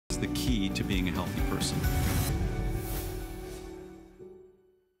is the key to being a healthy person.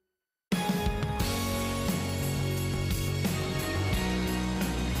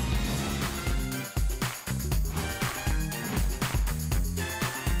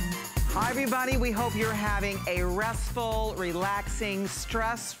 Hi everybody, we hope you're having a restful, relaxing,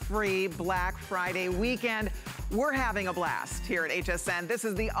 stress-free Black Friday weekend. We're having a blast here at HSN. This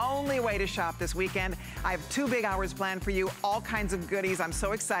is the only way to shop this weekend. I have 2 big hours planned for you, all kinds of goodies. I'm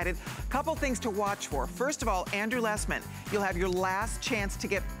so excited. Couple things to watch for. First of all, Andrew Lessman, you'll have your last chance to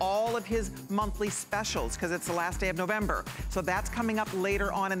get all of his monthly specials because it's the last day of November. So that's coming up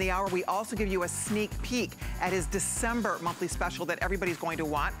later on in the hour. We also give you a sneak peek at his December monthly special that everybody's going to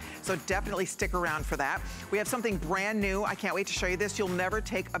want. So definitely stick around for that. We have something brand new. I can't wait to show you this. You'll never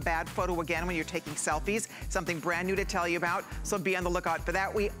take a bad photo again when you're taking selfies. Something brand new to tell you about, so be on the lookout for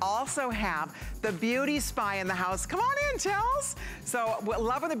that. We also have the beauty spy in the house. Come on in, Chels. So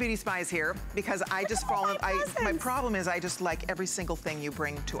love when the beauty spy is here because I just fall in, my problem is I just like every single thing you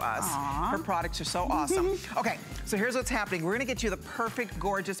bring to us. Aww. Her products are so awesome. Okay, so here's what's happening. We're gonna get you the perfect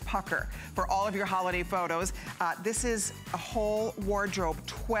gorgeous pucker for all of your holiday photos. This is a whole wardrobe,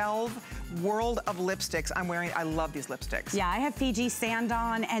 12 world of lipsticks I'm wearing. I love these lipsticks. Yeah, I have Fiji sand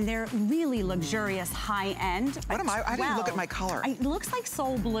on and they're really luxurious, high end. What am I didn't look at my color. It looks like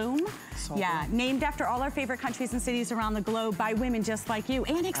Soul Bloom. Bloom. Named after all our favorite countries and cities around the globe by women just like you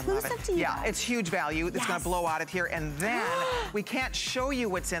and exclusive to you. Yeah, it's huge value. It's gonna blow out of here. And then we can't show you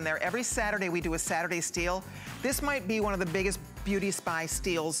what's in there. Every Saturday we do a Saturday steal. This might be one of the biggest beauty spy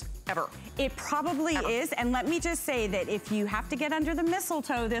steals ever. It probably is, and let me just say that if you have to get under the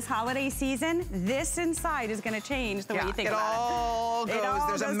mistletoe this holiday season, this inside is gonna change the way you think about it. It all goes,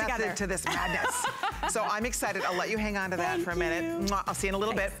 there's a method to this madness. So I'm excited. I'll let you hang on to that for a minute. I'll see you in a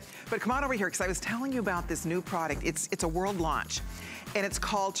little bit. But come on over here, because I was telling you about this new product. It's a world launch, and it's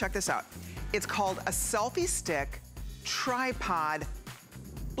called, check this out. It's called a selfie stick tripod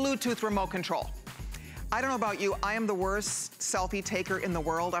Bluetooth remote control. I don't know about you, I am the worst selfie taker in the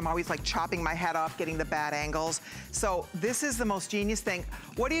world. I'm always like chopping my head off, getting the bad angles. So this is the most genius thing.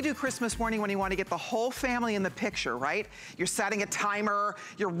 What do you do Christmas morning when you want to get the whole family in the picture, right? You're setting a timer,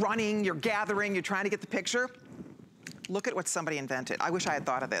 you're running, you're gathering, you're trying to get the picture. Look at what somebody invented. I wish I had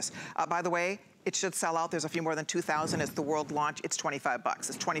thought of this. By the way, it should sell out. There's a few more than 2,000. It's the world launch. It's 25 bucks.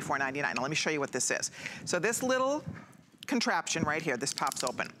 It's $24.99. Now let me show you what this is. So this little contraption right here, this pops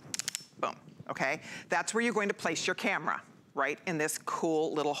open. Boom. Okay, that's where you're going to place your camera, right, in this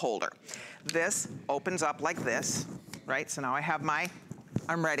cool little holder. This opens up like this, right? So now I have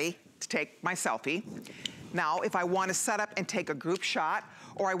I'm ready to take my selfie. Now, if I want to set up and take a group shot,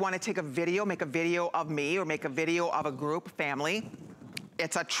 or I want to take a video, make a video of me, or make a video of a group, family,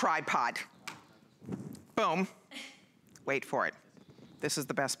 it's a tripod. Boom. Wait for it. This is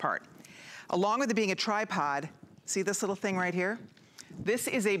the best part. Along with it being a tripod, see this little thing right here? This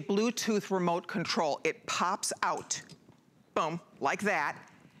is a Bluetooth remote control. It pops out, boom, like that.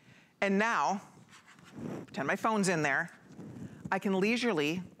 And now, pretend my phone's in there. I can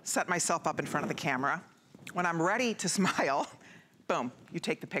leisurely set myself up in front of the camera. When I'm ready to smile, boom, you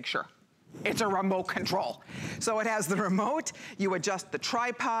take the picture. It's a remote control. So it has the remote, you adjust the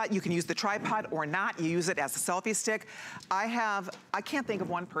tripod, you can use the tripod or not, you use it as a selfie stick. I can't think of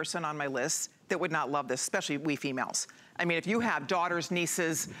one person on my list that would not love this, especially we females. I mean, if you have daughters,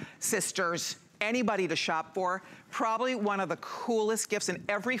 nieces, sisters, anybody to shop for, probably one of the coolest gifts, and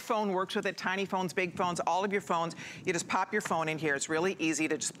every phone works with it, tiny phones, big phones, all of your phones. You just pop your phone in here. It's really easy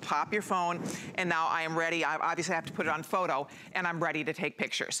to just pop your phone, and now I am ready. I obviously have to put it on photo, and I'm ready to take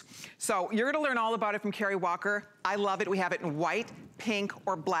pictures. So you're gonna learn all about it from Carrie Walker. I love it. We have it in white, pink,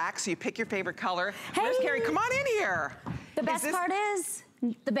 or black, so you pick your favorite color. Hey. Where's Carrie? Come on in here. The best part is,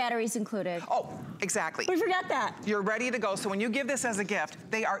 the battery's included. Oh, exactly. We forgot that. You're ready to go. So when you give this as a gift,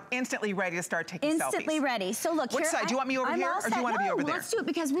 they are instantly ready to start taking selfies. Instantly ready. So look, which side? Do you want me over here or do you want to be over there? Let's do it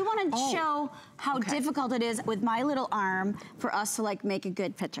because we want to show how difficult it is with my little arm for us to like make a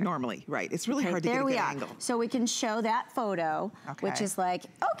good picture. Normally, right. It's really hard to get a good angle. So we can show that photo, which is like,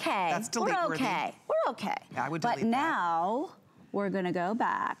 okay, that's delete worthy. We're okay. Yeah, I would delete that. But now we're going to go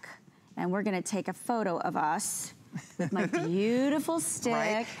back and we're going to take a photo of us with my beautiful stick.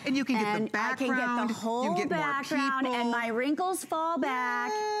 Right. And you can get the background. I can get the whole background and my wrinkles fall back.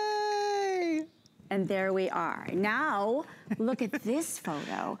 Yay. And there we are. Now, look at this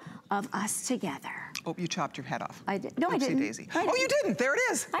photo of us together. Oh, you chopped your head off. I did. No, I didn't. Daisy. Oh, you didn't. There it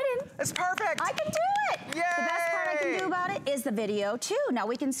is. I didn't. It's perfect. I can do it. Yay. The best part I can do about it is is the video too. Now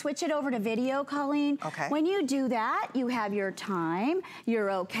we can switch it over to video, Colleen. Okay. When you do that, you have your time, you're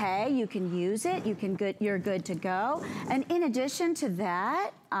okay, you can use it, you're good to go. And in addition to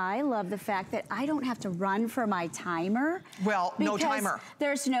that, I love the fact that I don't have to run for my timer. Well, no timer.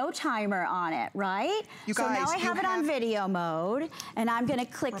 There's no timer on it, right? You guys, so now I have it on video mode, and I'm gonna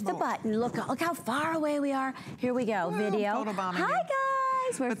click the button. Look how far away we are. Here we go, video. Photobombing. Hi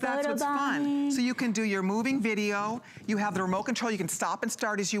guys, we're But that's what's fun. So you can do your moving video. You have the remote control. You can stop and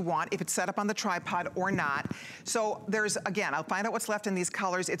start as you want if it's set up on the tripod or not. So there's, again, I'll find out what's left in these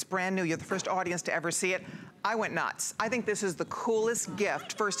colors. It's brand new. You're the first audience to ever see it. I went nuts. I think this is the coolest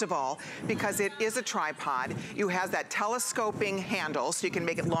gift, first of all, because it is a tripod. You have that telescoping handle, so you can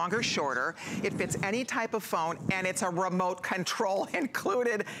make it longer, shorter. It fits any type of phone, and it's a remote control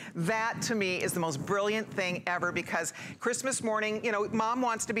included. That, to me, is the most brilliant thing ever, because Christmas morning, you know, mom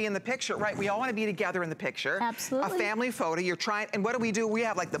wants to be in the picture, right? We all want to be together in the picture. Absolutely. A family photo. You're trying, and what do? We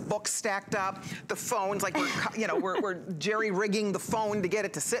have like the books stacked up, the phones, like we're, you know, we're jerry-rigging the phone to get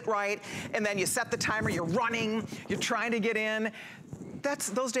it to sit right, and then you set the timer, you're running, you're trying to get in.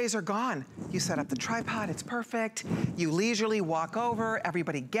 Those days are gone. You set up the tripod, it's perfect. You leisurely walk over,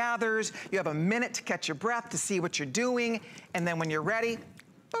 everybody gathers. You have a minute to catch your breath, to see what you're doing, and then when you're ready,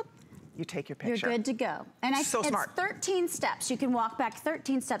 boop, you take your picture. You're good to go. And so smart. It's 13 steps. You can walk back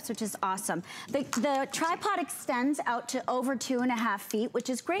 13 steps, which is awesome. The tripod extends out to over 2.5 feet, which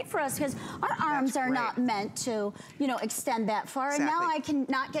is great for us because our arms are not meant to, you know, extend that far. Exactly. And now I can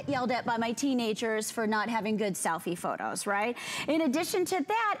not get yelled at by my teenagers for not having good selfie photos, right? In addition to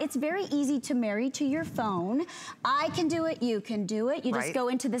that, it's very easy to marry to your phone. I can do it, you can do it. You just go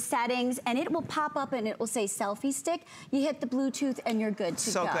into the settings and it will pop up and it will say selfie stick. You hit the Bluetooth and you're good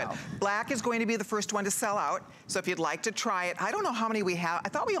to go. So good. Black is going to be the first one to sell out. So if you'd like to try it, I don't know how many we have. I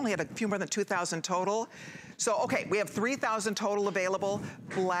thought we only had a few more than 2,000 total. So, okay, we have 3,000 total available.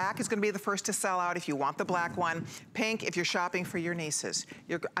 Black is gonna be the first to sell out if you want the black one. Pink, if you're shopping for your nieces.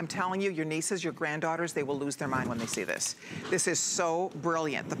 I'm telling you, your nieces, your granddaughters, they will lose their mind when they see this. This is so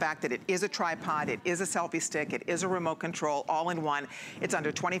brilliant. The fact that it is a tripod, it is a selfie stick, it is a remote control, all in one. It's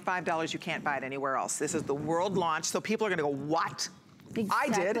under $25, you can't buy it anywhere else. This is the world launch, so people are gonna go, what?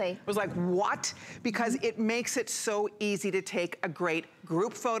 Exactly. I did. It was like, what? Because it makes it so easy to take a great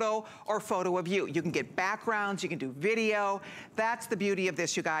group photo or photo of you. You can get backgrounds, you can do video. That's the beauty of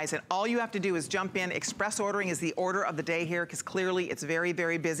this, you guys. And all you have to do is jump in. Express ordering is the order of the day here because clearly it's very,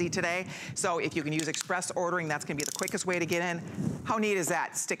 very busy today. So if you can use express ordering, that's gonna be the quickest way to get in. How neat is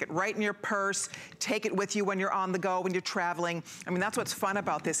that? Stick it right in your purse. Take it with you when you're on the go, when you're traveling. I mean, that's what's fun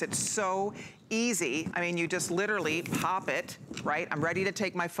about this. It's so easy. I mean, you just literally pop it, right? I'm ready to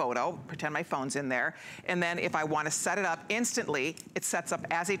take my photo, pretend my phone's in there. And then if I want to set it up instantly, it sets up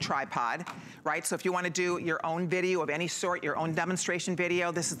as a tripod, right? So if you want to do your own video of any sort, your own demonstration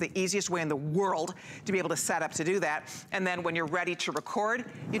video, this is the easiest way in the world to be able to set up to do that. And then when you're ready to record,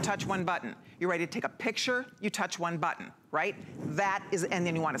 you touch one button. You're ready to take a picture, you touch one button, right? That is, and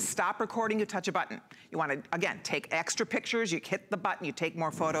then you want to stop recording, you touch a button. You want to, again, take extra pictures, you hit the button, you take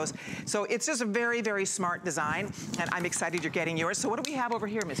more photos. So it's just a very, very smart design, and I'm excited you're getting yours. So what do we have over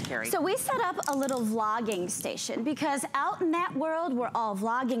here, Miss Carrie? So we set up a little vlogging station because out in that world, we're all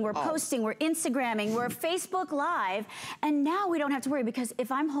vlogging, we're posting, we're Instagramming, we're Facebook Live, and now we don't have to worry because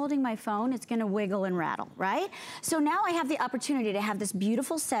if I'm holding my phone, it's gonna wiggle and rattle, right? So now I have the opportunity to have this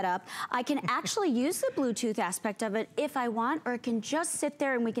beautiful setup. I can actually use the Bluetooth aspect of it if I want, or it can just sit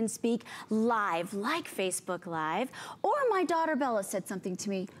there and we can speak live, like Facebook Live. Or my daughter Bella said something to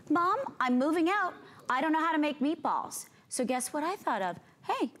me, Mom, I'm moving out. I don't know how to make meatballs. So guess what I thought of?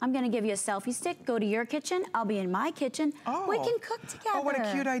 Hey, I'm gonna give you a selfie stick, go to your kitchen, I'll be in my kitchen. We can cook together. Oh, what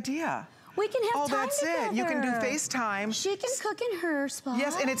a cute idea. We can have time that's together. it. You can do FaceTime. She can cook in her spot.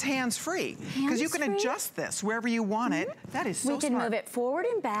 Yes, and it's hands-free. Because you can adjust this wherever you want it. That is so smart. We can move it forward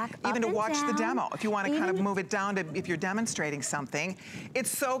and back, even up to watch and the down. demo, if you want to kind of move it down to if you're demonstrating something. It's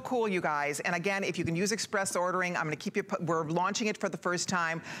so cool, you guys. And again, if you can use express ordering, I'm going to keep you, we're launching it for the first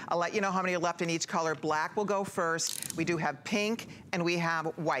time. I'll let you know how many are left in each color. Black will go first. We do have pink and we have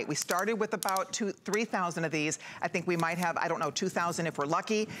white. We started with about 3,000 of these. I think we might have, I don't know, 2,000 if we're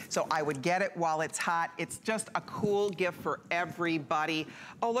lucky. So I would get it while it's hot. It's just a cool gift for everybody.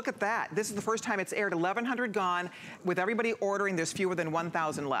 Oh, look at that. This is the first time it's aired. 1,100 gone. With everybody ordering, there's fewer than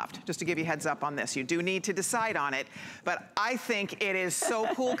 1,000 left. Just to give you a heads up on this. You do need to decide on it. But I think it is so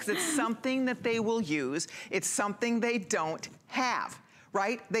cool because it's something that they will use. It's something they don't have.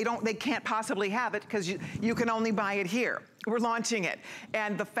 Right? They can't possibly have it because you can only buy it here. We're launching it.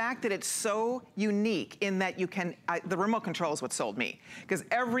 And the fact that it's so unique in that you can, the remote control is what sold me. Because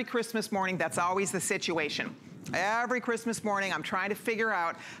every Christmas morning, that's always the situation. Every Christmas morning, I'm trying to figure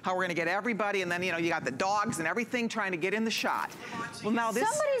out how we're gonna get everybody, and then, you know, you got the dogs and everything trying to get in the shot. Well, now this...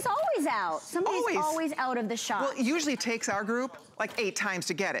 Somebody's always out. Somebody's always out of the shot. Well, it usually takes our group like 8 times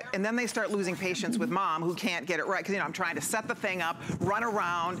to get it. And then they start losing patience with mom who can't get it right. Because, you know, I'm trying to set the thing up, run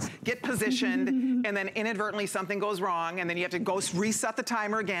around, get positioned, and then inadvertently something goes wrong, and then you have to go reset the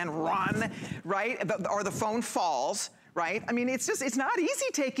timer again, run, right? Or the phone falls. Right? I mean, it's not easy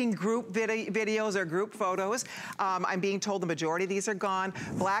taking group videos or group photos. I'm being told the majority of these are gone.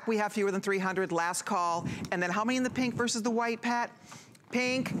 Black, we have fewer than 300, last call. And then how many in the pink versus the white, Pat?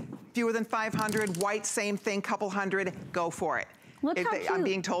 Pink, fewer than 500. White, same thing, couple hundred. Go for it. Look how cute. I'm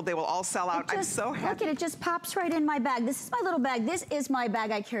being told they will all sell out. I'm so happy. Look at it, just pops right in my bag. This is my little bag. This is my bag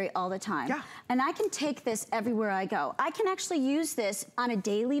I carry all the time. Yeah. And I can take this everywhere I go. I can actually use this on a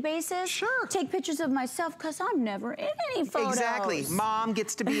daily basis. Sure. Take pictures of myself because I'm never in any photos. Exactly. Mom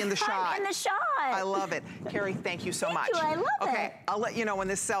gets to be in the shot. I'm in the shot. I love it. Carrie, thank you so much. Thank you, I love it. Okay, I'll let you know when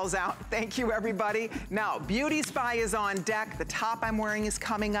this sells out. Thank you, everybody. Now, Beauty Spy is on deck. The top I'm wearing is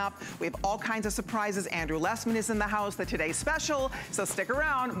coming up. We have all kinds of surprises. Andrew Lessman is in the house, the Today Special. So stick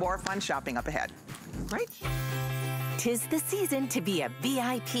around. More fun shopping up ahead. Right? 'Tis the season to be a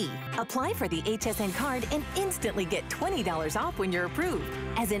VIP. Apply for the HSN card and instantly get $20 off when you're approved.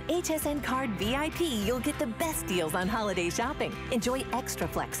 As an HSN card VIP, you'll get the best deals on holiday shopping. Enjoy extra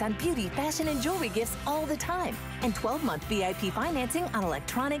flex on beauty, fashion, and jewelry gifts all the time. And 12-month VIP financing on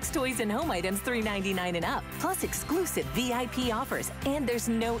electronics, toys, and home items $3.99 and up. Plus exclusive VIP offers. And there's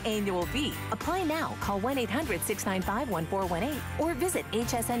no annual fee. Apply now. Call 1-800-695-1418 or visit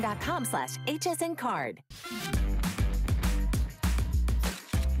hsn.com/HSN card.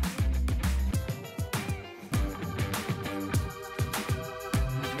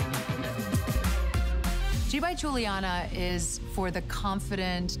 G by Juliana is for the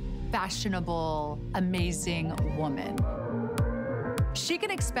confident, fashionable, amazing woman. She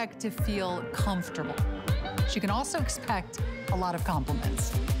can expect to feel comfortable. She can also expect a lot of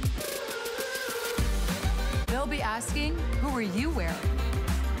compliments. They'll be asking, who are you wearing?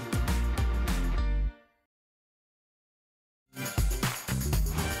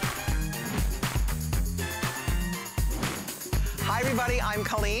 Hi, everybody. I'm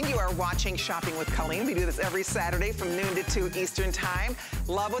Colleen. You are watching Shopping with Colleen. We do this every Saturday from noon to 2 Eastern Time.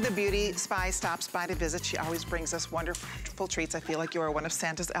 Love when the Beauty Spy stops by to visit. She always brings us wonderful treats. I feel like you are one of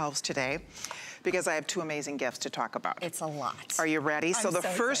Santa's elves today because I have 2 amazing gifts to talk about. It's a lot. Are you ready? So the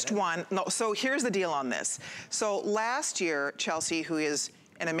first excited. one, no, so here's the deal on this. So last year, Chelsea, who is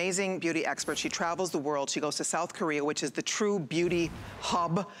an amazing beauty expert. She travels the world. She goes to South Korea, which is the true beauty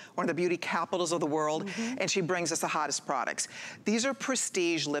hub, one of the beauty capitals of the world, and she brings us the hottest products. These are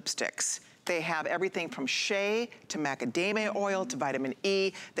prestige lipsticks. They have everything from shea to macadamia oil to vitamin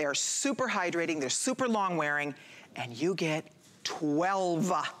E. They are super hydrating, they're super long wearing, and you get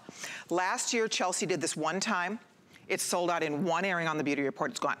 12. Last year, Chelsea did this one time. It sold out in one airing on the Beauty Report.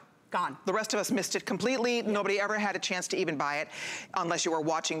 It's gone. Gone. The rest of us missed it completely. Yeah. Nobody ever had a chance to even buy it unless you were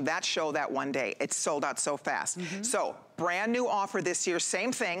watching that show that one day. It sold out so fast. So, brand new offer this year,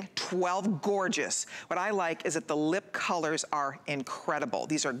 same thing, 12 gorgeous. What I like is that the lip colors are incredible.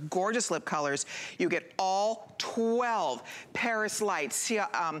 These are gorgeous lip colors. You get all 12. Paris Light,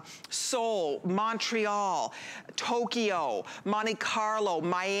 Seoul, Montreal, Tokyo, Monte Carlo,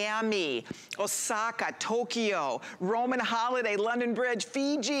 Miami, Osaka, Tokyo, Roman Holiday, London Bridge,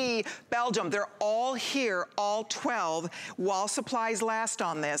 Fiji, Belgium. They're all here, all 12, while supplies last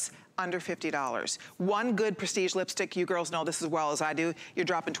on this. Under $50. One good prestige lipstick, you girls know this as well as I do, you're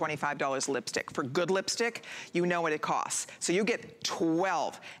dropping $25 lipstick. For good lipstick, you know what it costs. So you get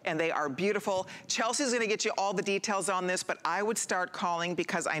 12, and they are beautiful. Chelsea's gonna get you all the details on this, but I would start calling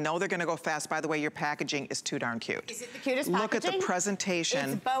because I know they're gonna go fast. By the way, your packaging is too darn cute. Is it the cutest packaging? Look at the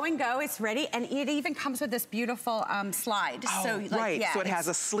presentation. It's bow and go, it's ready, and it even comes with this beautiful slide. Oh, so, like, right, yeah, so it has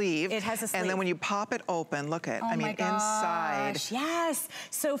a sleeve. It has a sleeve. And then when you pop it open, look at, oh I mean, my gosh, inside. Yes.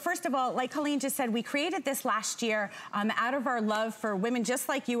 So first of all, like Colleen just said, we created this last year out of our love for women just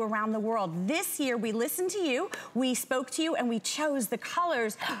like you around the world. This year, we listened to you, we spoke to you, and we chose the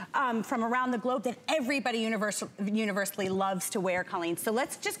colors from around the globe that everybody universally loves to wear, Colleen. So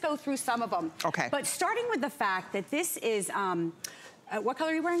let's just go through some of them. Okay. But starting with the fact that this is, what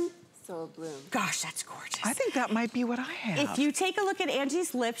color are you wearing? Soul Bloom. Gosh, that's gorgeous. I think that might be what I have. If you take a look at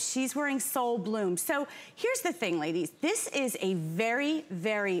Angie's lips, she's wearing Soul Bloom. So here's the thing, ladies. This is a very,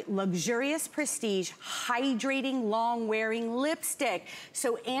 very luxurious, prestige, hydrating, long-wearing lipstick.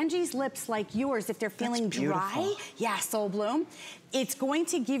 So Angie's lips, like yours, if they're feeling dry, yeah, Soul Bloom. It's going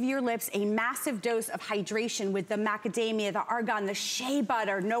to give your lips a massive dose of hydration with the macadamia, the argan, the shea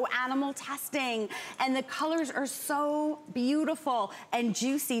butter, no animal testing. And the colors are so beautiful and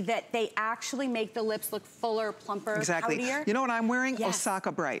juicy that they actually make the lips look fuller, plumper, poutier. You know what I'm wearing? Yes.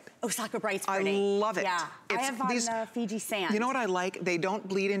 Osaka Bright. Osaka Bright's pretty. I love it. Yeah, I have on the Fiji sand. You know what I like? They don't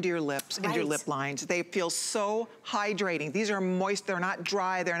bleed into your lips, into your lip lines. They feel so hydrating. These are moist, they're not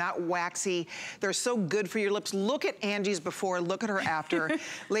dry, they're not waxy. They're so good for your lips. Look at Angie's before, look at her after.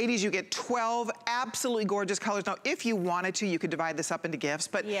 Ladies, you get 12 absolutely gorgeous colors. Now, if you wanted to, you could divide this up into gifts,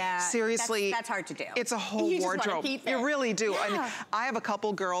 but seriously, that's hard to do. It's a whole wardrobe. You really do. Yeah. I mean, I have a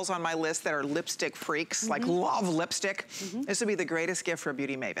couple girls on my list that are lipstick freaks, like love lipstick. This would be the greatest gift for a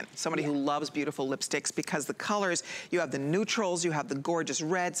beauty maven. Somebody who loves beautiful lipsticks, because the colors, you have the neutrals, you have the gorgeous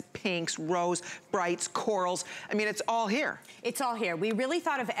reds, pinks, rose, brights, corals. I mean, it's all here. It's all here. We really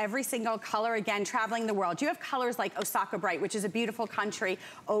thought of every single color, again, traveling the world. You have colors like Osaka Bright, which is a beautiful country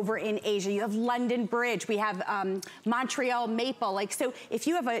over in Asia. You have London Bridge. We have Montreal Maple. Like, so if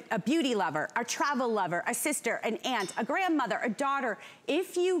you have a beauty lover, a travel lover, a sister, an aunt, a grandmother, a daughter,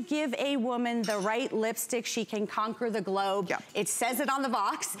 if you give a woman the right lipstick, she can conquer the globe. Yeah. It says it on the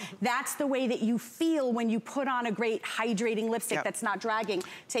box. That's the way that you feel when you put on a great hydrating lipstick that's not dragging.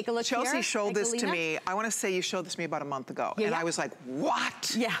 Take a look here. Chelsea showed this to me. I want to say you showed this to me about a month ago. And I was like,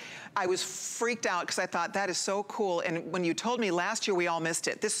 what? Yeah. I was freaked out because I thought that is so cool. And when you told me last year, we all missed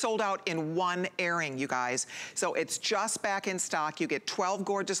it. This sold out in one airing, you guys. So it's just back in stock. You get 12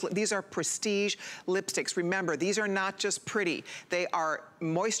 gorgeous, these are prestige lipsticks. Remember, these are not just pretty. They are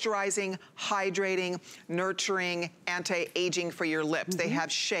moisturizing, hydrating, nurturing, anti-aging for your lips. They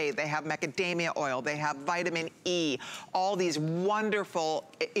have shea, they have macadamia oil, they have vitamin E, all these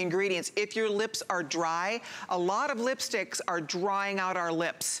wonderful ingredients. If your lips are dry, a lot of lipsticks are drying out our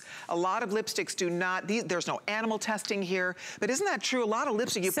lips. A lot of lipsticks do not, there's no animal testing here, but isn't that true? A lot of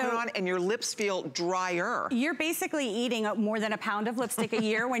lipstick you put on and your lips feel drier. You're basically eating more than a pound of lipstick a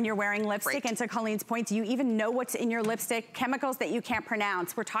year when you're wearing lipstick. And to Colleen's point, do you even know what's in your lipstick? Chemicals that you can't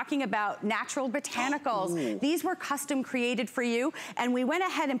pronounce. We're talking about natural botanicals. These were custom created for you, and we went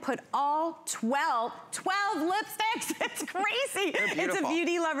ahead and put all 12 lipsticks. It's crazy. It's a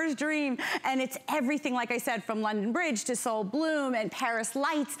beauty lover's dream, and it's everything, like I said, from London Bridge to Sol Bloom and Paris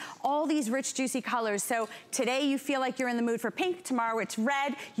Lights, all these rich, juicy colors. So today you feel like you're in the mood for pink, tomorrow it's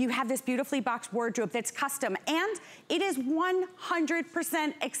red. You have this beautifully boxed wardrobe that's custom, and it is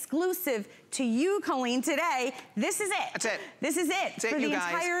 100% exclusive to you, Colleen, today. This is it. That's it. This is it. That's it, for you the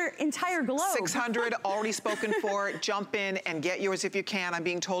guys. entire globe. 600 already spoken for. Jump in and get yours if you can. I'm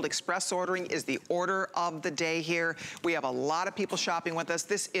being told express ordering is the order of the day here. We have a lot of people shopping with us.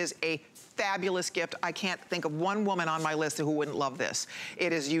 This is a fabulous gift. I can't think of one woman on my list who wouldn't love this.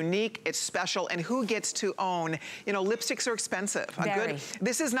 It is unique, it's special, and who gets to own, you know, lipsticks are expensive.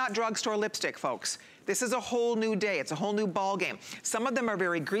 This is not drugstore lipstick, folks. This is a whole new day. It's a whole new ball game. Some of them are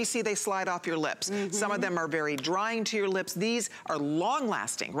very greasy. They slide off your lips. Some of them are very drying to your lips. These are long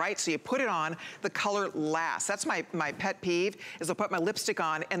lasting, right? So you put it on, the color lasts. That's my pet peeve, is I'll put my lipstick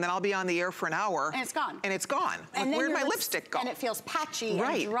on and then I'll be on the air for an hour. And it's gone. And it's gone. And like, where'd my lipstick go? And it feels patchy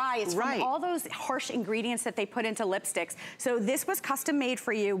and dry. It's from all those harsh ingredients that they put into lipsticks. So this was custom made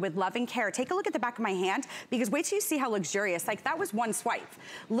for you with love and care. Take a look at the back of my hand, because wait till you see how luxurious. Like, that was one swipe.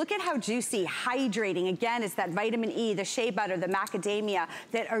 Look at how juicy, hydrating. Again, it's that vitamin E, the shea butter, the macadamia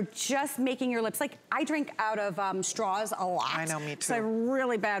that are just making your lips. Like, I drink out of straws a lot. I know, me too. So I have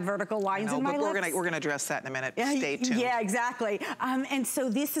really bad vertical lines in my lips. We're gonna address that in a minute. Stay tuned. Yeah, exactly. And so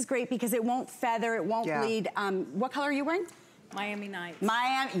this is great because it won't feather, it won't bleed. What color are you wearing? Miami Nights.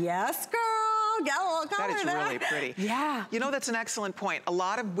 Miami, yes, girl. Got a little color that is there. really pretty. Yeah. You know, that's an excellent point. A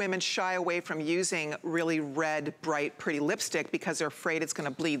lot of women shy away from using really red, bright, pretty lipstick because they're afraid it's gonna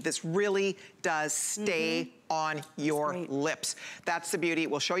bleed. This really does stay on your lips. That's the beauty.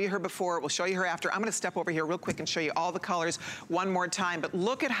 We'll show you her before, we'll show you her after. I'm gonna step over here real quick and show you all the colors one more time, but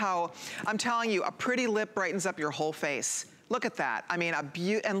look at how, I'm telling you, a pretty lip brightens up your whole face. Look at that. I mean,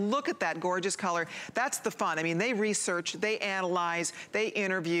 and look at that gorgeous color. That's the fun. I mean, they researched, they analyzed, they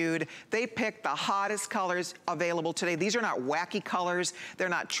interviewed, they picked the hottest colors available today. These are not wacky colors. They're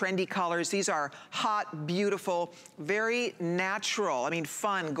not trendy colors. These are hot, beautiful, very natural. I mean,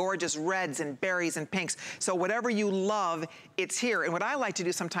 fun, gorgeous reds and berries and pinks. So whatever you love, it's here. And what I like to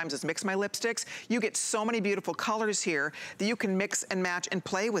do sometimes is mix my lipsticks. You get so many beautiful colors here that you can mix and match and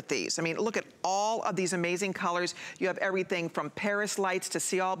play with these. I mean, look at all of these amazing colors. You have everything everything from Paris Lights to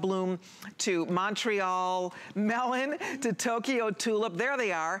Cial Bloom to Montreal Melon to Tokyo Tulip. There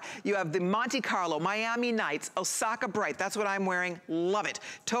they are. You have the Monte Carlo, Miami Nights, Osaka Bright. That's what I'm wearing. Love it.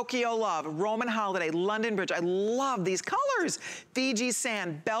 Tokyo Love, Roman Holiday, London Bridge. I love these colors. Fiji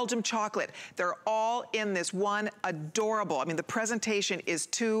Sand, Belgium Chocolate. They're all in this one adorable. I mean, the presentation is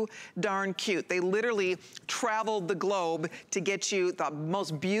too darn cute. They literally traveled the globe to get you the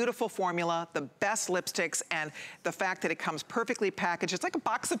most beautiful formula, the best lipsticks, and the fact that it comes perfectly packaged. It's like a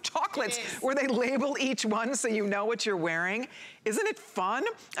box of chocolates where they label each one so you know what you're wearing. Isn't it fun?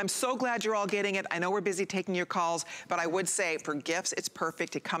 I'm so glad you're all getting it. I know we're busy taking your calls, but I would say for gifts, it's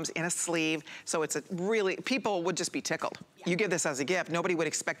perfect. It comes in a sleeve, so it's a really, people would just be tickled. Yeah. You give this as a gift, nobody would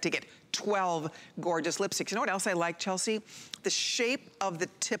expect to get 12 gorgeous lipsticks. You know what else I like, Chelsea? The shape of the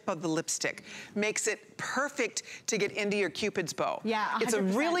tip of the lipstick makes it perfect to get into your Cupid's bow. Yeah, 100%. It's a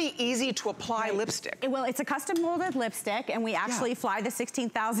really easy to apply lipstick. Well, it's a custom molded lipstick, and we actually fly the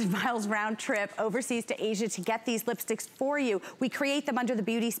 16,000 miles round trip overseas to Asia to get these lipsticks for you. We create them under the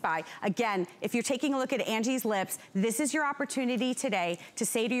Beauty Spy. Again, if you're taking a look at Angie's lips, this is your opportunity today to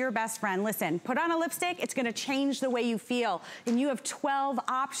say to your best friend, listen, put on a lipstick, it's gonna change the way you feel. And you have 12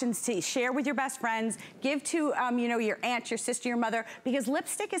 options to share with your best friends, give to you know, your aunt, your sister, your mother, because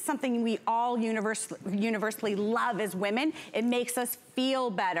lipstick is something we all universally love as women. It makes us feel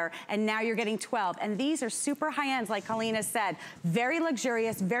better, and now you're getting 12. And these are super high ends, like Colleen has said, very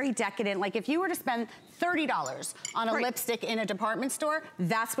luxurious, very decadent. Like if you were to spend $30 on a lipstick in a department store,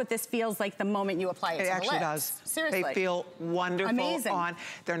 that's what this feels like the moment you apply it to the lips. It actually does. Seriously. They feel wonderful on.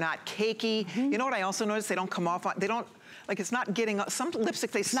 They're not cakey. You know what I also noticed? They don't come off on, they don't, like it's not getting, some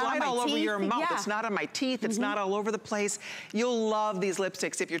lipstick, they slide all over your mouth. It's not on my teeth. It's not all over the place. You'll love these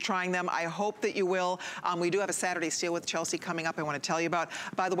lipsticks if you're trying them. I hope that you will. We do have a Saturday Steal with Chelsea coming up I want to tell you about.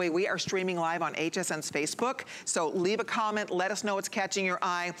 By the way, we are streaming live on HSN's Facebook. So leave a comment. Let us know what's catching your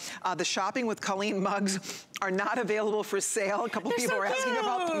eye. The Shopping with Colleen mugs are not available for sale. A couple people are asking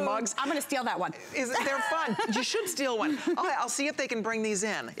about the mugs. I'm gonna steal that one. They're fun. You should steal one. I'll see if they can bring these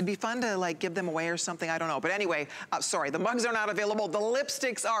in. It'd be fun to like give them away or something. I don't know. But anyway, sorry, the mugs are not available. The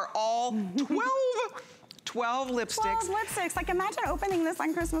lipsticks are all 12 lipsticks. 12 lipsticks. Like imagine opening this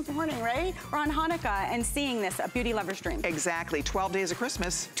on Christmas morning, right? Or on Hanukkah and seeing this, a beauty lover's dream. Exactly. 12 days of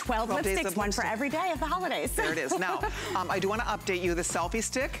Christmas. 12 lipsticks, one for every day of the holidays. There it is. Now, I do want to update you. The selfie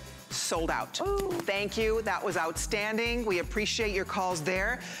stick sold out. Ooh. Thank you. That was outstanding. We appreciate your calls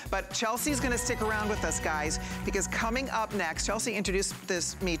there. But Chelsea's going to stick around with us, guys, because coming up next, Chelsea introduced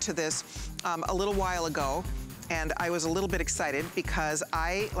me to this a little while ago. And I was a little bit excited because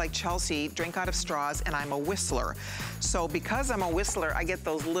I, like Chelsea, drink out of straws and I'm a whistler. So because I'm a whistler, I get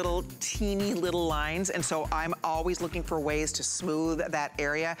those little teeny little lines. And so I'm always looking for ways to smooth that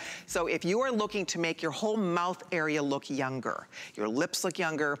area. So if you are looking to make your whole mouth area look younger, your lips look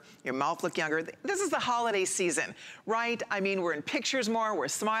younger, your mouth look younger, this is the holiday season, right? I mean, we're in pictures more, we're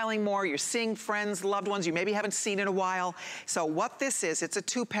smiling more, you're seeing friends, loved ones you maybe haven't seen in a while. So what this is, it's a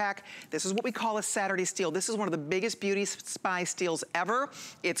 2-pack. This is what we call a Saturday Steal. This is one of the biggest Beauty Spy steals ever.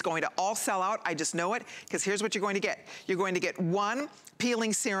 It's going to all sell out. I just know it, because here's what you're going to get. You're going to get 1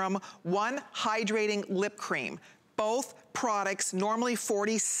 peeling serum, 1 hydrating lip cream. Both products normally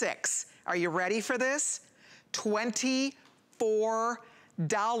 $46. Are you ready for this? $24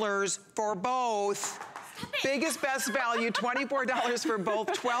 for both. Biggest, best value, $24 for both,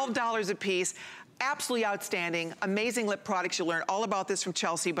 $12 a piece. Absolutely outstanding, amazing lip products. You'll learn all about this from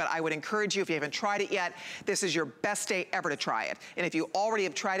Chelsea, but I would encourage you, if you haven't tried it yet, this is your best day ever to try it. And if you already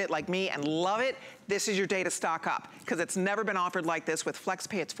have tried it like me and love it, this is your day to stock up, because it's never been offered like this. With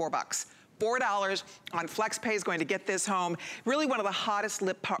FlexPay, it's $4. $4 on FlexPay is going to get this home. Really one of the hottest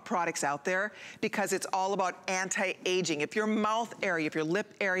lip products out there, because it's all about anti-aging. If your mouth area, if your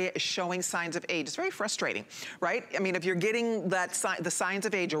lip area is showing signs of age, it's very frustrating, right? I mean, if you're getting that the signs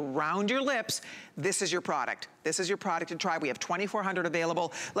of age around your lips, this is your product. This is your product to try. We have 2,400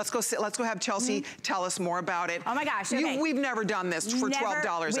 available. Let's go have Chelsea tell us more about it. Oh my gosh, okay. We've never done this for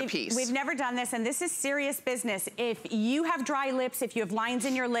 $12 a piece. We've never done this, and this is serious business. If you have dry lips, if you have lines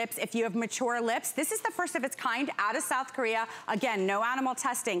in your lips, if you have mature lips, this is the first of its kind out of South Korea. Again, no animal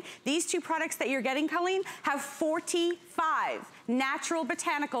testing. These 2 products that you're getting, Colleen, have 45 natural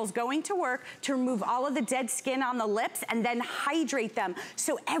botanicals going to work to remove all of the dead skin on the lips and then hydrate them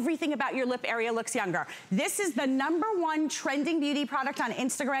so everything about your lip area looks younger. This is the #1 trending beauty product on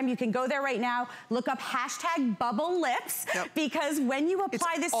Instagram. You can go there right now, look up #BubbleLips, because when you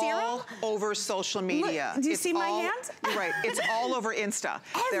apply the serum, all over social media. Look, do you see my hand? Right, it's all over Insta.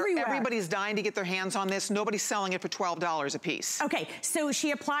 Everywhere. Everybody's dying to get their hands on this. Nobody's selling it for $12 a piece. Okay, so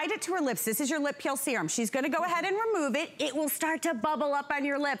she applied it to her lips. This is your lip peel serum. She's gonna go ahead and remove it. It will start to bubble up on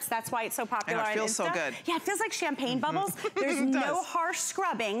your lips. That's why it's so popular on Insta. And it feels so good. Yeah, it feels like champagne bubbles. There's no harsh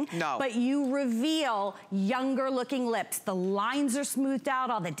scrubbing, but you reveal younger looking lips. The lines are smoothed out,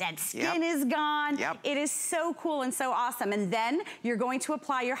 all the dead skin is gone. It is so cool and so awesome. And then you're going to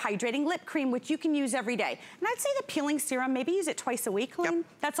apply your hydrating lip cream, which you can use every day. And I'd say the peeling serum, maybe use it twice a week, Colleen.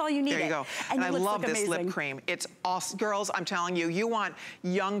 That's all you need. There you go. And I love this lip cream. It's awesome. Girls, I'm telling you, you want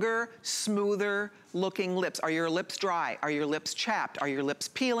younger, smoother looking lips. Are your lips dry? Are your lips chapped? Are your lips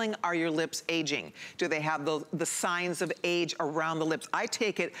peeling? Are your lips aging? Do they have the signs of age around the lips? I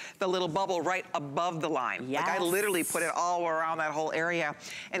take it, the little bubble right above the line. Like I literally put it all around that whole area,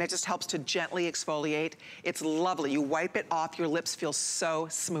 and it just helps to gently exfoliate. It's lovely. You wipe it off, your lips feel so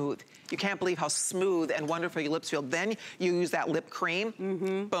smooth. You can't believe how smooth and wonderful your lips feel. Then you use that lip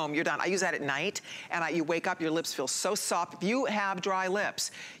cream, boom, you're done. I use that at night, and you wake up, your lips feel so soft. If you have dry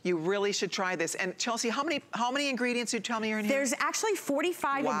lips, you really should try this. And Chelsea, how many ingredients did you tell me are in here? There's actually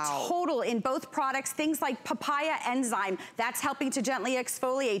 45 in total in both products. Things like papaya enzyme, that's helping to gently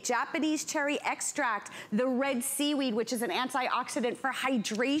exfoliate. Japanese cherry extract, the red seaweed, which is an antioxidant for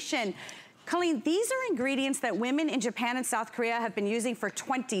hydration. Colleen, these are ingredients that women in Japan and South Korea have been using for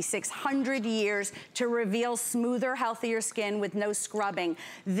 2,600 years to reveal smoother, healthier skin with no scrubbing.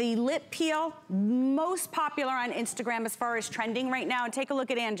 The lip peel, most popular on Instagram as far as trending right now. And take a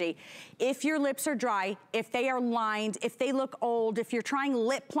look at Angie. If your lips are dry, if they are lined, if they look old, if you're trying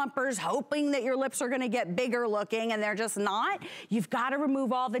lip plumpers, hoping that your lips are gonna get bigger looking and they're just not, you've gotta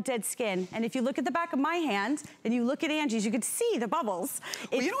remove all the dead skin. And if you look at the back of my hand and you look at Angie's, you can see the bubbles.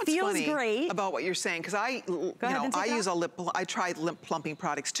 It feels great. About what you're saying, because I tried lip plumping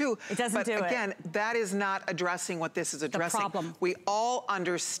products too. It doesn't do it. But again, that is not addressing what this is addressing. The problem. We all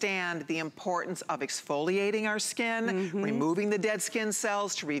understand the importance of exfoliating our skin, removing the dead skin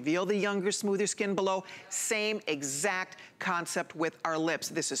cells to reveal the younger, smoother skin below. Same exact concept with our lips.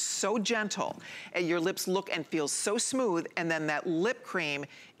 This is so gentle, and your lips look and feel so smooth, and then that lip cream,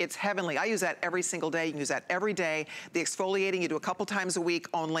 it's heavenly. I use that every single day. You can use that every day. The exfoliating, you do a couple times a week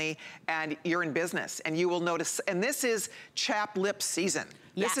only, and you're in business, and you will notice. And this is chapped lip season.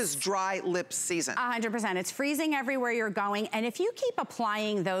 This is dry lip season. 100%. It's freezing everywhere you're going. And if you keep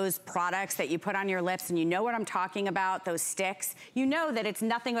applying those products that you put on your lips, and you know what I'm talking about, those sticks, you know that it's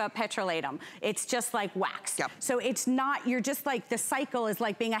nothing but petrolatum. It's just like wax. So it's not, you're just like, the cycle is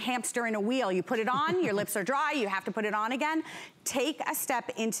like being a hamster in a wheel. You put it on, your lips are dry, you have to put it on again. Take a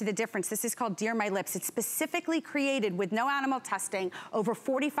step into the difference. This is called Dear My Lips. It's specifically created with no animal testing, over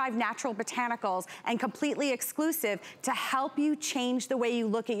 45 natural botanicals, and completely exclusive to help you change the way you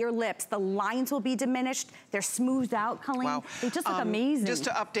look at your lips. The lines will be diminished. They're smoothed out, Colleen. They just look amazing. Just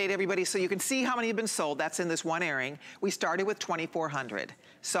to update everybody, so you can see how many have been sold. That's in this one airing. We started with 2,400.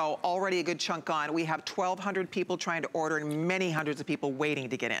 So already a good chunk gone. We have 1,200 people trying to order and many hundreds of people waiting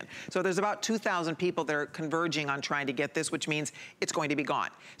to get in. So there's about 2,000 people that are converging on trying to get this, which means it's going to be gone.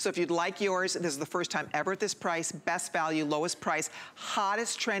 So if you'd like yours, this is the first time ever at this price, best value, lowest price,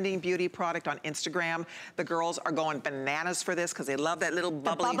 hottest trending beauty product on Instagram. The girls are going bananas for this because they love that little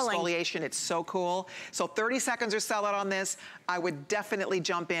bubbly exfoliation. It's so cool. So 30 seconds or sell out on this. I would definitely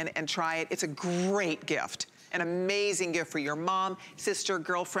jump in and try it. It's a great gift. An amazing gift for your mom, sister,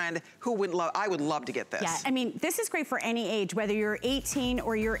 girlfriend, who would love, I would love to get this. Yeah, I mean, this is great for any age, whether you're 18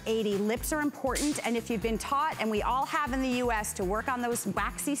 or you're 80. Lips are important, and if you've been taught, and we all have in the US, to work on those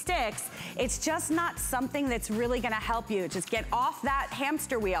waxy sticks, it's just not something that's really gonna help you. Just get off that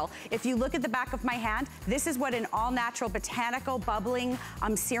hamster wheel. If you look at the back of my hand, this is what an all-natural botanical bubbling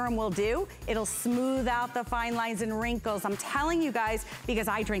serum will do. It'll smooth out the fine lines and wrinkles. I'm telling you guys, because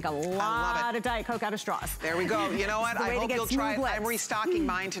I drink a lot of Diet Coke out of straws. There we go. You know what? I hope you'll try it. I'm restocking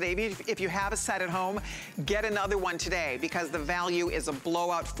mine today. If you have a set at home, get another one today because the value is a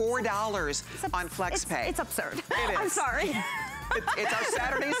blowout. $4 on FlexPay. It's absurd. It is. I'm sorry. It's our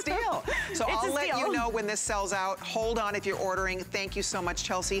Saturday steal. So It's I'll a let steal. you know when this sells out. Hold on if you're ordering. Thank you so much,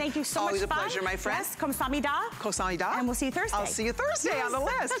 Chelsea. Thank you so Always much. Always a pleasure, my friend. Yes, kamsahamnida. Kosamida. And we'll see you Thursday. I'll see you Thursday on the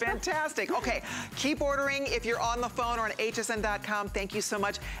list. Fantastic. Okay, keep ordering if you're on the phone or on hsn.com. Thank you so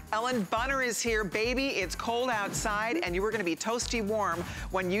much. Ellen Bunner is here. Baby, it's cold outside, and you are going to be toasty warm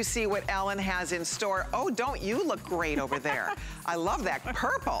when you see what Ellen has in store. Oh, don't you look great over there? I love that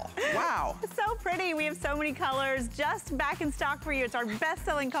purple. Wow. So pretty. We have so many colors just back in stock for you. It's our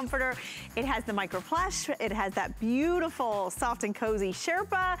best-selling comforter. It has the micro plush. It has that beautiful, soft and cozy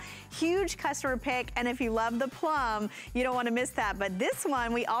Sherpa. Huge customer pick. And if you love the plum, you don't want to miss that. But this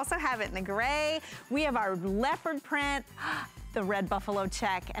one, we also have it in the gray. We have our leopard print, the red buffalo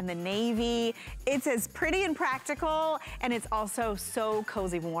check, and the navy. It's as pretty and practical, and it's also so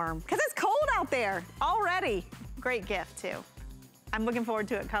cozy warm because it's cold out there already. Great gift too. I'm looking forward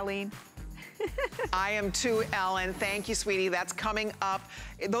to it, Colleen. I am too, Ellen. Thank you, sweetie. That's coming up.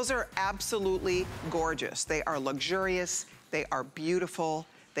 Those are absolutely gorgeous. They are luxurious. They are beautiful.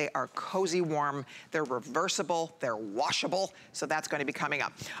 They are cozy warm. They're reversible. They're washable. So that's going to be coming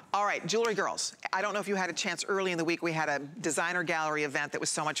up. All right, Jewelry Girls. I don't know if you had a chance early in the week. We had a designer gallery event that was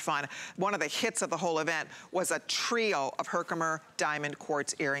so much fun. One of the hits of the whole event was a trio of Herkimer diamond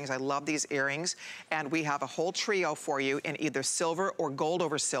quartz earrings. I love these earrings. And we have a whole trio for you in either silver or gold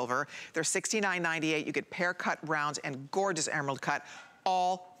over silver. They're $69.98. You get pear cut rounds and gorgeous emerald cut.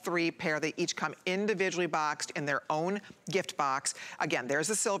 All 3 pair. They each come individually boxed in their own gift box. Again, there's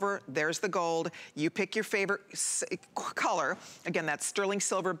the silver, there's the gold. You pick your favorite color. Again, that's sterling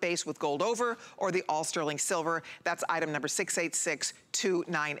silver base with gold over, or the all sterling silver. That's item number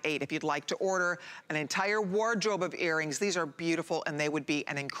 686298. If you'd like to order an entire wardrobe of earrings, these are beautiful and they would be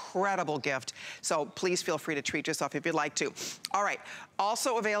an incredible gift. So please feel free to treat yourself if you'd like to. All right,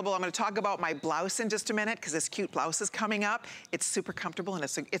 also available, I'm going to talk about my blouse in just a minute because this cute blouse is coming up. It's super comfortable and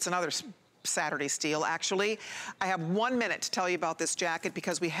it's another Saturday steal, actually. I have 1 minute to tell you about this jacket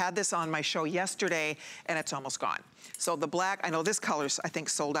because we had this on my show yesterday and it's almost gone. So the black, I know this color's, I think,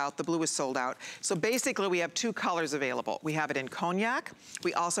 sold out. The blue is sold out. So basically, we have 2 colors available. We have it in cognac.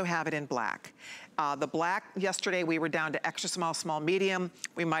 We also have it in black. The black, yesterday, we were down to extra small, small, medium.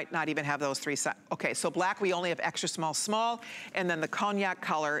 We might not even have those 3. Okay, so black, we only have extra small, small. And then the cognac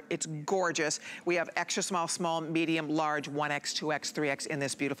color, it's gorgeous. We have extra small, small, medium, large, 1X, 2X, 3X in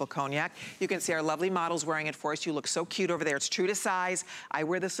this beautiful cognac. You can see our lovely models wearing it for us. You look so cute over there. It's true to size. I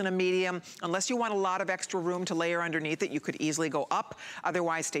wear this in a medium. Unless you want a lot of extra room to layer underneath it, you could easily go up.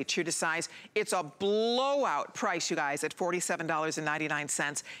 Otherwise, stay true to size. It's a blowout price, you guys, at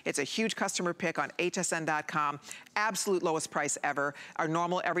 $47.99. It's a huge customer pick on hsn.com. Absolute lowest price ever. Our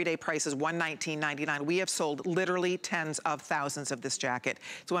normal everyday price is $119.99. We have sold literally tens of thousands of this jacket.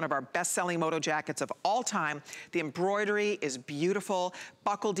 It's one of our best-selling moto jackets of all time. The embroidery is beautiful.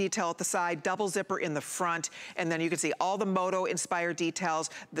 Buckle detail at the side, double zipper in the front, and then you can see all the moto-inspired details.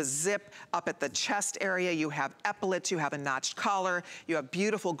 The zip up at the chest area. You have epaulets. You have a notched collar. You have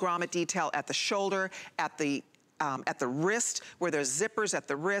beautiful grommet detail at the shoulder, at the wrist, where there's zippers at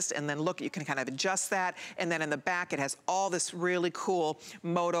the wrist, and then look, you can kind of adjust that. And then in the back, it has all this really cool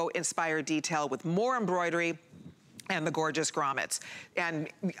moto-inspired detail with more embroidery and the gorgeous grommets. And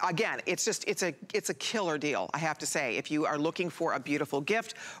again, it's a killer deal, I have to say. If you are looking for a beautiful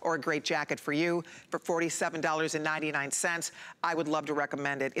gift or a great jacket for you for $47.99, I would love to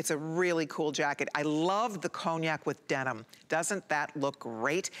recommend it. It's a really cool jacket. I love the cognac with denim. Doesn't that look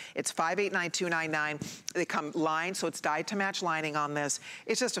great? It's $589,299. They come lined, so it's dyed to match lining on this.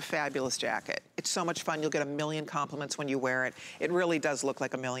 It's just a fabulous jacket. It's so much fun. You'll get a million compliments when you wear it. It really does look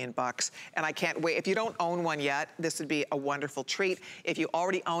like $1 million. And I can't wait. If you don't own one yet, this would be a wonderful treat. If you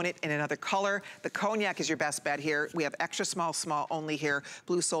already own it in another color, the cognac is your best bet here. We have extra small, small only here.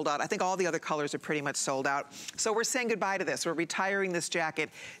 Blue sold out. I think all the other colors are pretty much sold out. So we're saying goodbye to this. We're retiring this jacket.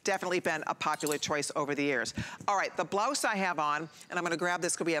 Definitely been a popular choice over the years. All right, the blouse I have on, and I'm gonna grab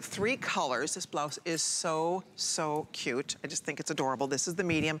this because we have 3 colors. This blouse is so, so cute. I just think it's adorable. This is the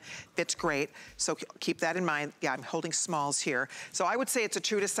medium, fits great. So keep that in mind. Yeah, I'm holding smalls here. So I would say it's a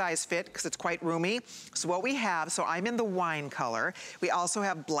true to size fit because it's quite roomy. So what we have, so I'm in the wine color. We also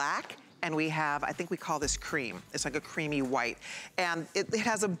have black, and we have, I think we call this cream. It's like a creamy white. And it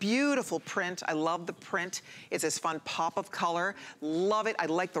has a beautiful print. I love the print. It's this fun pop of color. Love it. I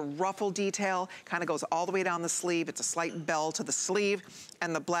like the ruffle detail. Kind of goes all the way down the sleeve. It's a slight bell to the sleeve.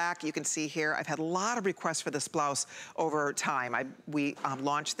 And the black, you can see here, I've had a lot of requests for this blouse over time. We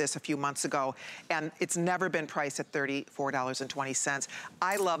launched this a few months ago, and it's never been priced at $34.20.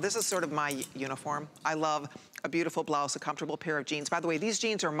 I love, this is sort of my uniform. I love a beautiful blouse, a comfortable pair of jeans. By the way, these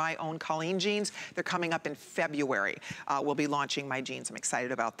jeans are my own Colleen jeans. They're coming up in February. We'll be launching my jeans. I'm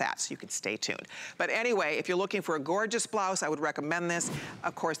excited about that, so you can stay tuned. But anyway, if you're looking for a gorgeous blouse, I would recommend this.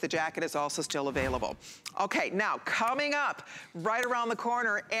 Of course, the jacket is also still available. Okay, now coming up right around the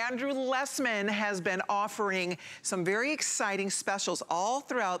corner, Andrew Lessman has been offering some very exciting specials all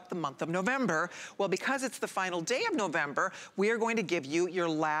throughout the month of November. Well, because it's the final day of November, we are going to give you your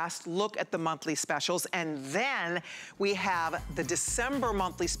last look at the monthly specials, and then we have the December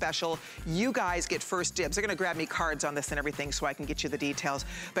monthly special. You guys get first dibs. They're gonna grab me cards on this and everything so I can get you the details.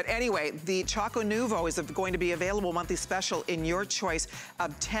 But anyway, the Choco Nuvo is going to be available monthly special in your choice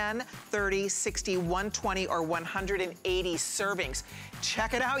of 10, 30, 60, 120, or 180 servings.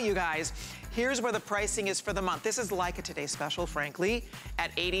 Check it out, you guys. Here's where the pricing is for the month. This is like a Today Special, frankly,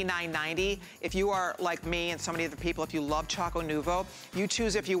 at $89.90. If you are like me and so many other people, if you love Choco Nuvo, you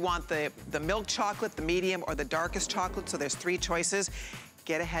choose if you want the milk chocolate, the medium, or the darkest chocolate. So there's 3 choices.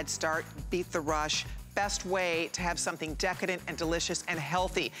 Get a head start, beat the rush. Best way to have something decadent and delicious and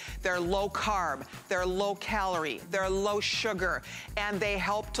healthy. They're low carb, they're low calorie, they're low sugar, and they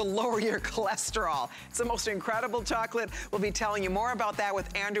help to lower your cholesterol. It's the most incredible chocolate. We'll be telling you more about that with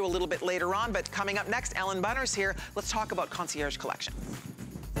Andrew a little bit later on, but coming up next, Ellen Bunner's here. Let's talk about Concierge Collection.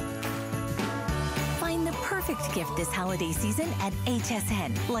 Find the perfect gift this holiday season at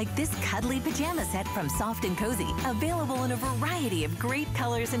HSN, like this cuddly pajama set from Soft & Cozy, available in a variety of great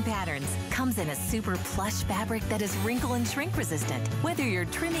colors and patterns. Comes in a super plush fabric that is wrinkle and shrink resistant. Whether you're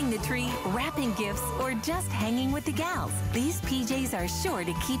trimming the tree, wrapping gifts, or just hanging with the gals, these PJs are sure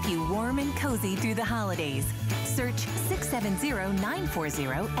to keep you warm and cozy through the holidays. Search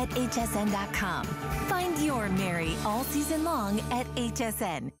 670-940 at hsn.com. Find your Merry all season long at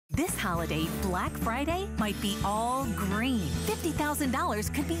HSN. This holiday, Black Friday might be all green.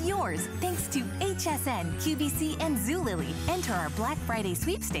 $50,000 could be yours thanks to HSN, QVC, and Zulily. Enter our Black Friday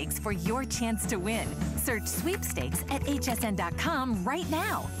sweepstakes for your chance to win. Search sweepstakes at hsn.com right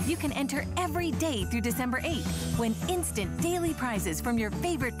now. You can enter every day through December 8th, win instant daily prizes from your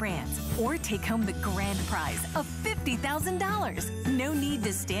favorite brands, or take home the grand prize of $50,000. No need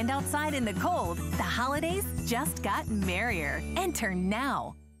to stand outside in the cold. The holidays just got merrier. Enter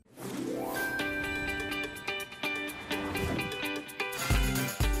now.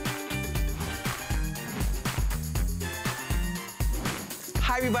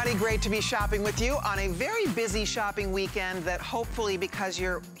 Hi everybody, great to be shopping with you on a very busy shopping weekend that hopefully, because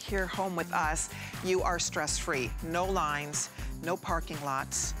you're here home with us, you are stress-free. No lines, no parking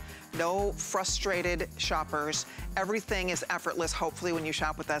lots, no frustrated shoppers. Everything is effortless, hopefully, when you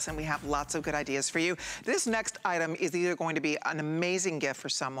shop with us, and we have lots of good ideas for you. This next item is either going to be an amazing gift for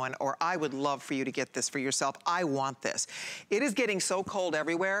someone, or I would love for you to get this for yourself. I want this. It is getting so cold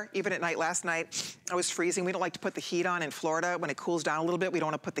everywhere, even at night. Last night, I was freezing. We don't like to put the heat on in Florida. When it cools down a little bit, we don't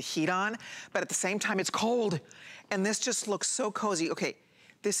want to put the heat on, but at the same time, it's cold. And this just looks so cozy. Okay,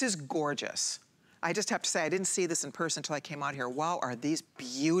 this is gorgeous. I just have to say, I didn't see this in person until I came out here. Wow, are these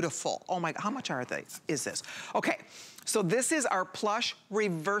beautiful. Oh my God, how much are they? Is this? Okay, so this is our plush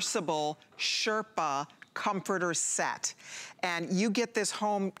reversible Sherpa comforter set. And you get this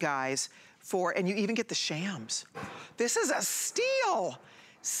home, guys, and you even get the shams. This is a steal.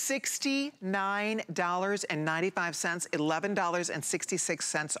 $69.95,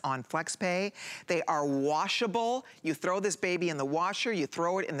 $11.66 on FlexPay. They are washable. You throw this baby in the washer, you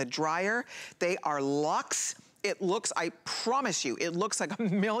throw it in the dryer. They are luxe. It looks, I promise you, it looks like $1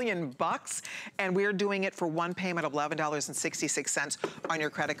 million, and we're doing it for one payment of $11.66 on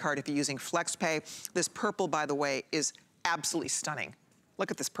your credit card if you're using FlexPay. This purple, by the way, is absolutely stunning. Look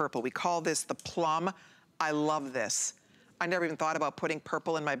at this purple. We call this the plum. I love this. I never even thought about putting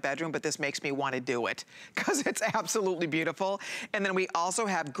purple in my bedroom, but this makes me want to do it because it's absolutely beautiful. And then we also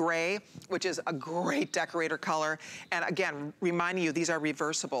have gray, which is a great decorator color. And again, reminding you, these are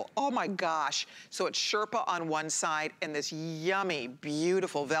reversible. Oh my gosh. So it's Sherpa on one side and this yummy,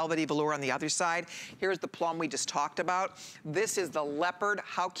 beautiful velvety velour on the other side. Here's the plum we just talked about. This is the leopard.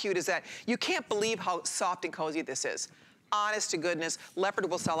 How cute is that? You can't believe how soft and cozy this is. Honest to goodness, leopard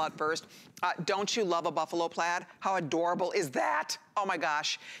will sell out first. Don't you love a buffalo plaid? How adorable is that? Oh my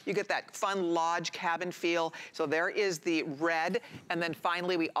gosh, you get that fun lodge cabin feel. So there is the red, and then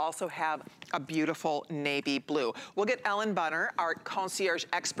finally we also have a beautiful navy blue. We'll get Ellen Bunner, our concierge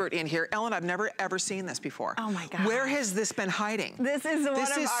expert, in here. Ellen, I've never ever seen this before. Oh my God. Where has this been hiding? This is one of our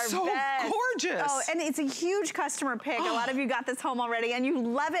best. This is so gorgeous. Oh, and it's a huge customer pick. A lot of you got this home already and you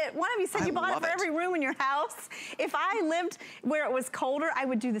love it. One of you said you bought it for every room in your house. If I lived where it was colder, I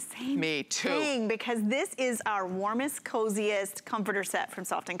would do the same thing, because this is our warmest, coziest comforter set from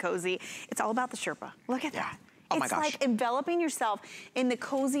Soft & Cozy. It's all about the Sherpa. Look at that. Oh my gosh. It's like enveloping yourself in the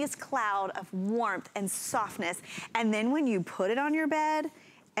coziest cloud of warmth and softness. And then when you put it on your bed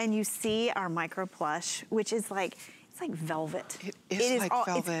and you see our micro plush, which is like, it's like velvet. It is like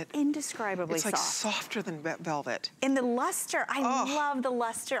velvet. It's indescribably soft. It's like softer than velvet. And the luster, I love the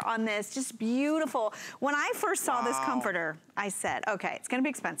luster on this, just beautiful. When I first saw this comforter, I said, okay, it's gonna be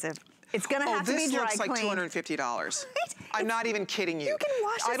expensive. It's gonna have to be dry this looks like $250. Right? I'm not even kidding you. You can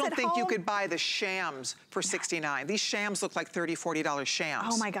wash this I don't at think you home. could buy the shams for $69. These shams look like $30, $40 shams.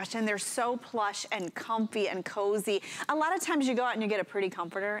 Oh my gosh, and they're so plush and comfy and cozy. A lot of times you go out and you get a pretty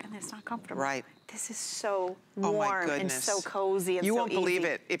comforter and it's not comfortable. Right. This is so warm and so cozy and you so won't believe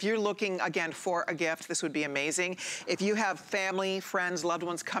it. If you're looking, again, for a gift, this would be amazing. If you have family, friends, loved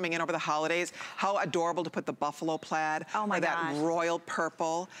ones coming in over the holidays, how adorable to put the buffalo plaid or that royal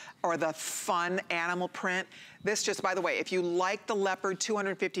purple or the fun animal print. This just, by the way, if you like the leopard,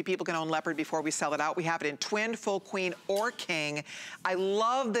 250 people can own leopard before we sell it out. We have it in twin, full queen, or king. I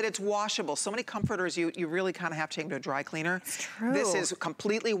love that it's washable. So many comforters, you really kind of have to take them to a dry cleaner. It's true. This is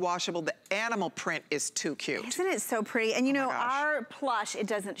completely washable. The animal print is too cute. Isn't it so pretty? And you know, our plush, it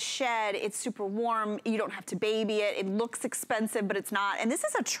doesn't shed. It's super warm. You don't have to baby it. It looks expensive, but it's not. And this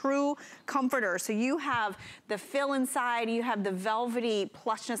is a true comforter. So you have the fill inside, you have the velvety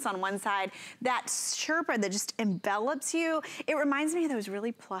plushness on one side, that Sherpa that just envelops you. It reminds me of those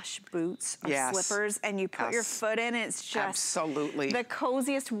really plush boots or slippers, and you put your foot in, it's just the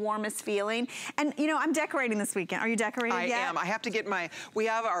coziest, warmest feeling. And you know, I'm decorating this weekend. Are you decorating yet? I am. I have to get we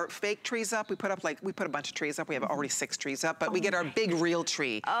have our fake trees up. We put up we put a bunch of trees up. We have already 6 trees up, but we get our big real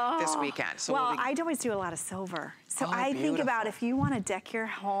tree this weekend. So well, I'd always do a lot of silver. So I think about if you want to deck your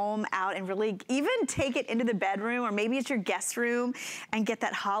home out and really even take it into the bedroom, or maybe it's your guest room, and get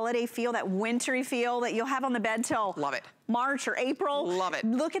that holiday feel, that wintry feel that you'll have on the bed till March or April. Love it.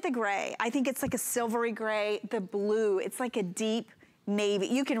 Look at the gray. I think it's like a silvery gray. The blue, it's like a deep navy.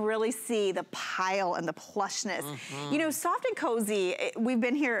 You can really see the pile and the plushness. You know, soft and cozy, we've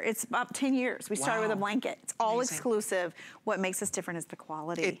been here, it's about 10 years. We started with a blanket. It's all exclusive. What makes us different is the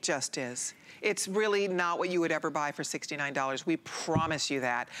quality. It just is. It's really not what you would ever buy for $69. We promise you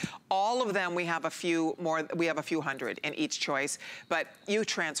that. All of them, we have a few hundred in each choice, but you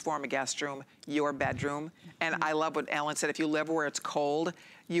transform a guest room, your bedroom, and I love what Ellen said, if you live where it's cold,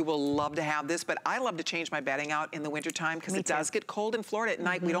 you will love to have this, but I love to change my bedding out in the wintertime because it does get cold in Florida at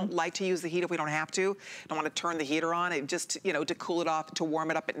night. We don't like to use the heat if we don't have to. Don't want to turn the heater on, it just, you know, to cool it off, to warm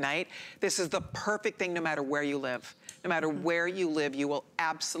it up at night. This is the perfect thing no matter where you live. No matter where you live, you will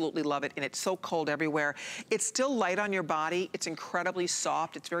absolutely love it, and it's so cold everywhere. It's still light on your body. It's incredibly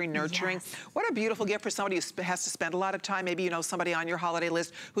soft. It's very nurturing. What a beautiful gift for somebody who has to spend a lot of time. Maybe you know somebody on your holiday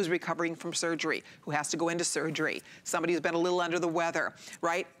list who's recovering from surgery, who has to go into surgery, somebody who's been a little under the weather,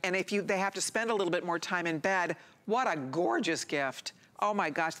 right? And if they have to spend a little bit more time in bed, what a gorgeous gift. Oh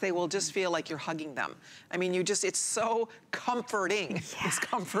my gosh, they will just feel like you're hugging them. I mean, it's so comforting, this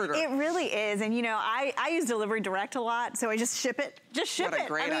comforter. It really is, and you know, I use Delivery Direct a lot, so I just ship it. Just ship it. What a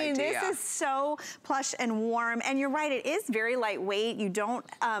great idea. This is so plush and warm, and you're right, it is very lightweight. You don't,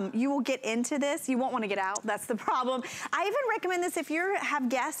 you will get into this, you won't want to get out, that's the problem. I even recommend this if you have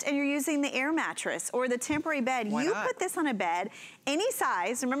guests and you're using the air mattress or the temporary bed. You put this on a bed, any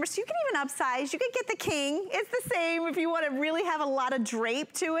size, remember, so you can even upsize. You could get the king, it's the same if you want to really have a lot of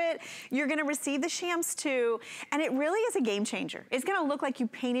drape to it. You're gonna receive the shams too, and it really is a game changer. It's gonna look like you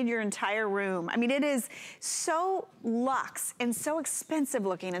painted your entire room. I mean, it is so luxe and so expensive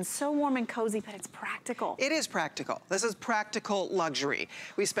looking and so warm and cozy, but it's practical. It is practical. This is practical luxury.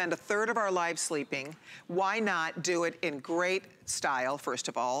 We spend a third of our lives sleeping. Why not do it in great style, first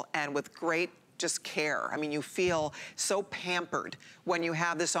of all, and with great just care. I mean, you feel so pampered when you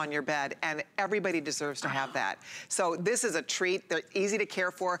have this on your bed, and everybody deserves to have that. So this is a treat. They're easy to care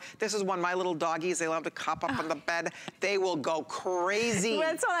for. This is one of my little doggies. They love to cop up on the bed. They will go crazy.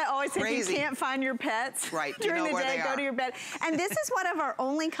 That's what I always say. If you can't find your pets during the day, go to your bed. And this is one of our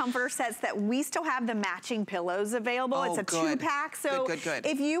only comforter sets that we still have the matching pillows available. It's a 2-pack. So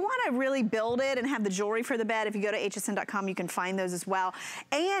if you want to really build it and have the jewelry for the bed, if you go to hsn.com, you can find those as well.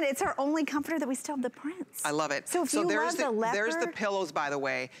 And it's our only comforter that we still have the prints. I love it. So if you love the leopard. There's the pillows, by the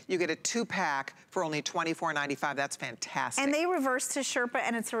way. You get a 2-pack for only $24.95. That's fantastic. And they reverse to Sherpa,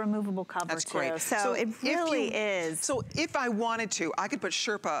 and it's a removable cover That's too. great. So it really is. So if I wanted to, I could put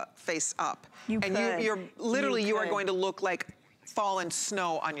Sherpa face up. You and could. you're literally, you are going to look like fallen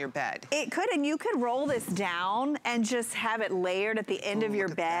snow on your bed. It could, and you could roll this down and just have it layered at the end of your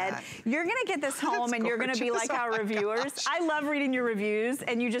bed. You're gonna get this home and you're gonna be like our reviewers. I love reading your reviews,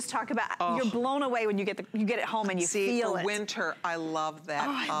 and you just talk about, you're blown away when you get it home and you feel it. For winter, I love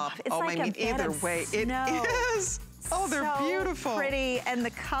that. It's like a bed either of way, snow. it is. Oh, they're so beautiful. Pretty, and the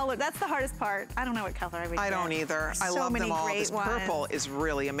color, that's the hardest part. I don't know what color I would get. I don't either. I love them all. This purple is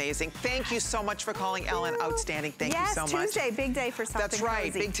really amazing. Thank you so much for calling, Ellen. Outstanding. Thank you so much. Yes, Tuesday, big day for something. That's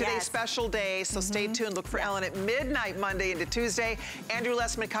right. Big today, special day. So stay tuned. Look for Ellen at midnight, Monday into Tuesday. Andrew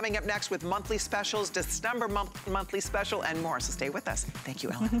Lessman coming up next with monthly specials, December monthly special, and more. So stay with us. Thank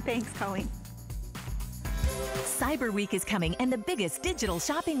you, Ellen. Thanks, Colleen. Cyber Week is coming, and the biggest digital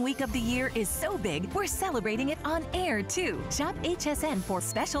shopping week of the year is so big, we're celebrating it on air, too. Shop HSN for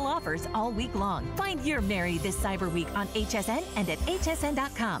special offers all week long. Find your Mary this Cyber Week on HSN and at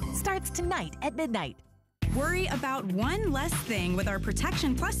hsn.com. Starts tonight at midnight. Worry about one less thing with our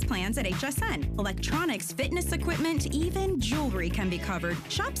Protection Plus plans at HSN. Electronics, fitness equipment, even jewelry can be covered.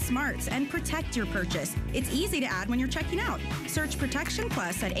 Shop smarts and protect your purchase. It's easy to add when you're checking out. Search Protection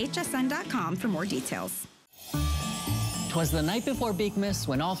Plus at hsn.com for more details. 'Twas the night before Beakmas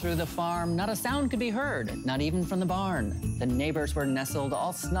when all through the farm not a sound could be heard, not even from the barn. The neighbors were nestled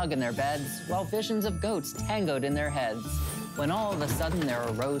all snug in their beds, while visions of goats tangoed in their heads. When all of a sudden there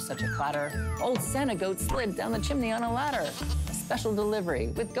arose such a clatter, old Santa Goat slid down the chimney on a ladder. A special delivery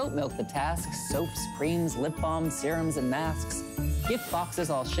with goat milk the task, soaps, creams, lip balms, serums, and masks. Gift boxes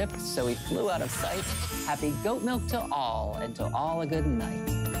all shipped, so he flew out of sight. Happy goat milk to all, and to all a good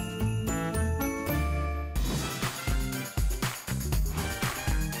night.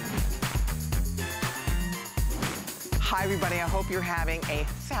 Hi, everybody. I hope you're having a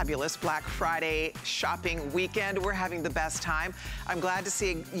fabulous Black Friday shopping weekend. We're having the best time. I'm glad to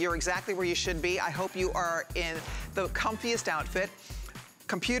see you're exactly where you should be. I hope you are in the comfiest outfit,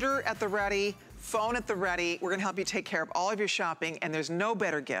 computer at the ready, phone at the ready. We're gonna help you take care of all of your shopping, and there's no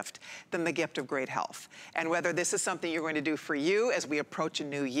better gift than the gift of great health. And whether this is something you're going to do for you as we approach a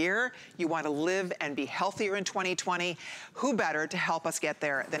new year, you want to live and be healthier in 2020, who better to help us get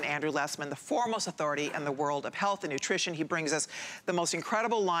there than Andrew Lessman, the foremost authority in the world of health and nutrition. He brings us the most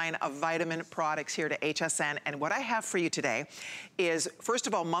incredible line of vitamin products here to HSN. And what I have for you today is, first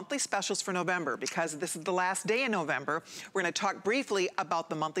of all, monthly specials for November, because this is the last day in November. We're going to talk briefly about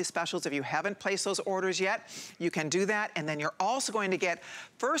the monthly specials. If you haven't placed those orders yet, you can do that. And then you're also going to get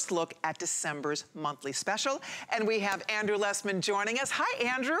first look at December's monthly special. And we have Andrew Lessman joining us. Hi,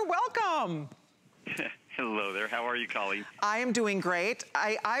 Andrew. Welcome. Hello there. How are you, Colleen? I am doing great.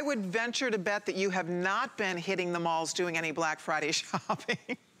 I would venture to bet that you have not been hitting the malls doing any Black Friday shopping.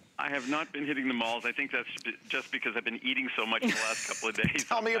 I have not been hitting the malls. I think that's just because I've been eating so much in the last couple of days.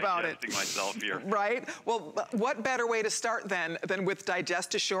 Tell me about it. Myself here. Right? Well, what better way to start than with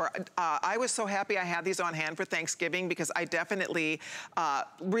Digest Assure? I was so happy I had these on hand for Thanksgiving because I definitely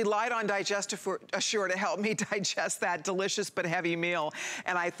relied on Digest Assure to help me digest that delicious but heavy meal.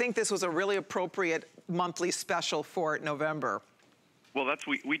 And I think this was a really appropriate monthly special for November. Well,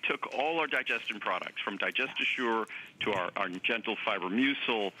 we took all our digestion products, from Digest Assure to our Gentle Fiber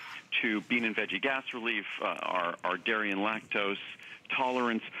Mucil to Bean and Veggie Gas Relief, our dairy and lactose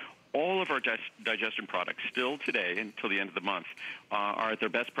tolerance. All of our digestion products still today until the end of the month are at their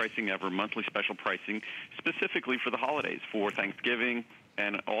best pricing ever, monthly special pricing, specifically for the holidays, for Thanksgiving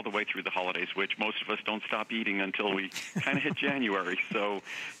and all the way through the holidays, which most of us don't stop eating until we kind of hit January. So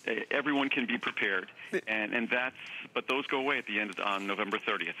everyone can be prepared. But those go away at the end on November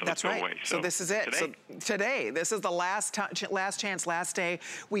 30th. So that's right. Go away. So this is it. Today, this is the last chance, last day.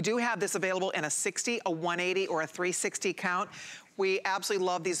 We do have this available in a 60, a 180, or a 360 count. We absolutely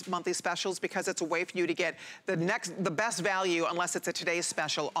love these monthly specials because it's a way for you to get the best value, unless it's a today's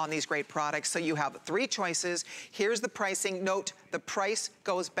special, on these great products. So you have 3 choices. Here's the pricing. Note, the price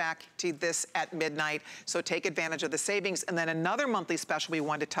goes back to this at midnight, so take advantage of the savings. And then another monthly special we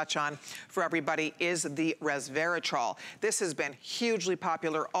wanted to touch on for everybody is the resveratrol. This has been hugely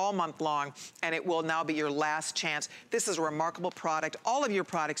popular all month long, and it will now be your last chance. This is a remarkable product. All of your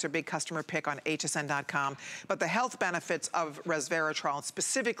products are big customer pick on hsn.com, but the health benefits of resveratrol, and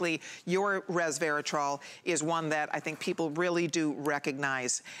specifically your resveratrol, is one that I think people really do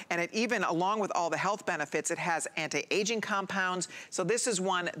recognize. And it even, along with all the health benefits, it has anti-aging compounds. So this is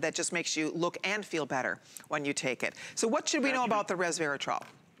one that just makes you look and feel better when you take it. So what should we know about the resveratrol?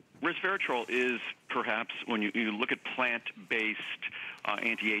 resveratrol is perhaps, when you look at plant-based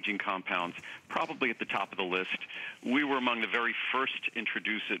anti-aging compounds, probably at the top of the list. We were among the very first to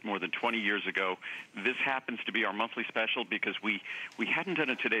introduce it more than 20 years ago. This happens to be our monthly special because we hadn't done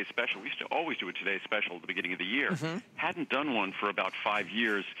a Today's Special. We used to always do a Today's Special at the beginning of the year. Hadn't done one for about 5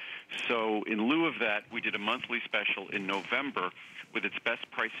 years. So in lieu of that, we did a monthly special in November with its best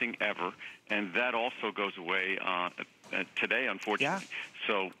pricing ever, and that also goes away today, unfortunately. Yeah.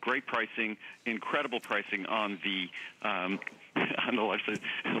 So great pricing, incredible pricing on the on the left side.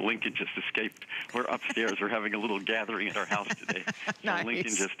 Lincoln just escaped. We're upstairs. We're having a little gathering at our house today. Nice. So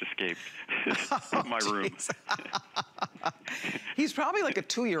Lincoln just escaped my room. He's probably like a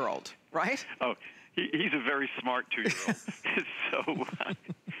 2-year-old, right? Oh, he's a very smart 2-year-old. So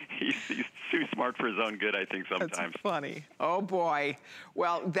he's too smart for his own good, I think, sometimes. That's funny. Oh, boy.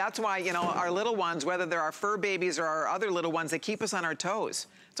 Well, that's why, you know, our little ones, whether they're our fur babies or our other little ones, they keep us on our toes.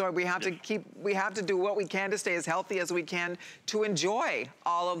 So we have to do what we can to stay as healthy as we can to enjoy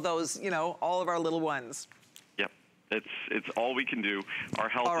all of those, you know, all of our little ones. Yep. It's all we can do. Our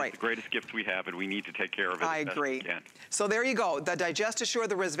health is the greatest gift we have, and we need to take care of it as best we can. So there you go. The Digest Assure,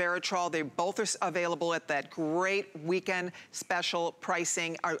 the resveratrol, they both are available at that great weekend special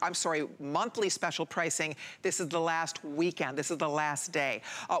pricing. I'm sorry, monthly special pricing. This is the last weekend. This is the last day.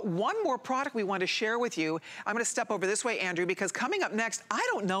 One more product we want to share with you. I'm going to step over this way, Andrew, because coming up next, I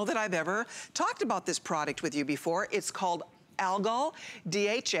don't know that I've ever talked about this product with you before. It's called Algal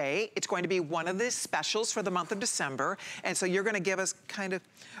DHA. It's going to be one of the specials for the month of December. And so you're going to give us kind of,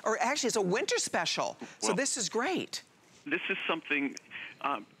 or actually it's a winter special. So this is great. This is something,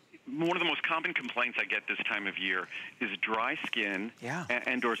 one of the most common complaints I get this time of year is dry skin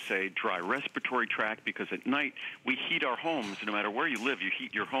and or say dry respiratory tract, because at night we heat our homes. No matter where you live, you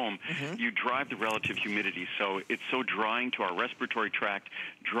heat your home. You drive the relative humidity. So it's so drying to our respiratory tract,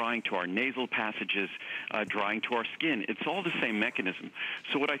 drying to our nasal passages, drying to our skin. It's all the same mechanism.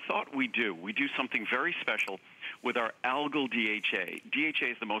 So what I thought we do something very special with our algal DHA. DHA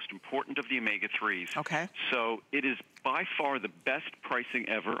is the most important of the omega-3s. Okay. So it is by far the best pricing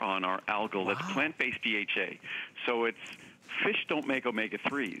ever on our algal. Wow. That's plant-based DHA. So it's fish don't make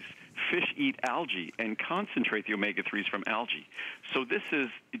omega-3s. Fish eat algae and concentrate the omega-3s from algae. So this is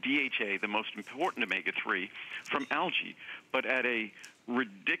DHA, the most important omega-3 from algae, but at a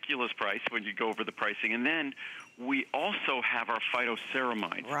ridiculous price when you go over the pricing. And then we also have our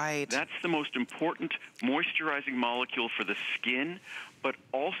phytoceramides. Right. That's the most important moisturizing molecule for the skin, but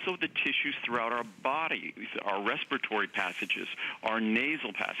also the tissues throughout our body, our respiratory passages, our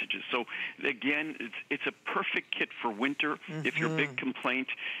nasal passages. So again, it's a perfect kit for winter. If your big complaint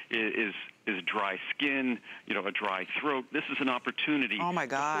is dry skin, you know, a dry throat, this is an opportunity to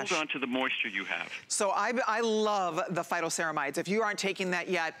hold on to the moisture you have. So I love the phytoceramides. If you aren't taking that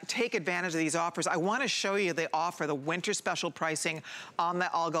yet, take advantage of these offers. I want to show you the offer, the winter special pricing on the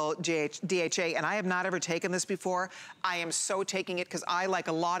Algal DHA, and I have not ever taken this before. I am so taking it because I, like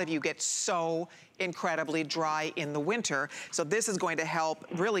a lot of you, get so incredibly dry in the winter. So this is going to help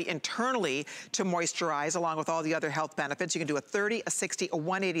really internally to moisturize along with all the other health benefits. You can do a 30, a 60, a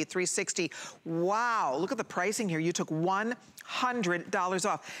 180, a 360. Wow, look at the pricing here. You took $100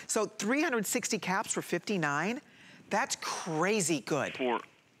 off. So 360 caps for $59. That's crazy good.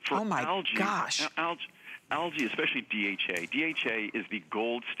 Oh my gosh. Algae, especially DHA. DHA is the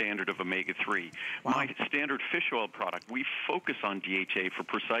gold standard of omega-3. Wow. My standard fish oil product, we focus on DHA for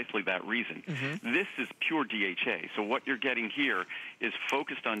precisely that reason. This is pure DHA. So what you're getting here is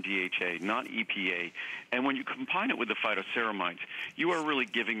focused on DHA, not EPA. And when you combine it with the phytoceramides, you are really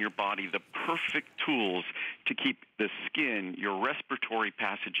giving your body the perfect tools to keep the skin, your respiratory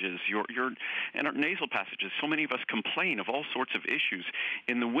passages, and our nasal passages. So many of us complain of all sorts of issues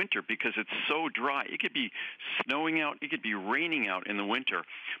in the winter because it's so dry. It could be snowing out, it could be raining out in the winter.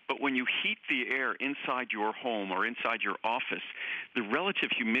 But when you heat the air inside your home or inside your office, the relative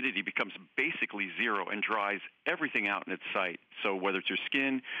humidity becomes basically zero and dries everything out in its sight. So whether it's your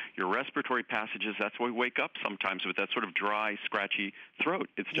skin, your respiratory passages, that's why we wake up sometimes with that sort of dry, scratchy throat.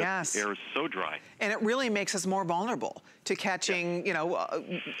 It's just the air is so dry. And it really makes us more vulnerable to catching, you know,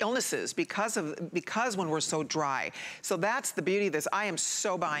 illnesses because when we're so dry. So that's the beauty of this. I am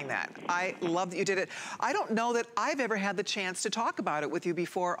so buying that. I love that you did it. I don't know that I've ever had the chance to talk about it with you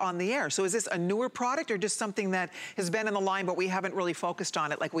before on the air. So is this a newer product or just something that has been in the line but we haven't really focused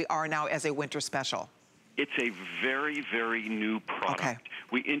on it like we are now as a winter special? It's a very, very new product.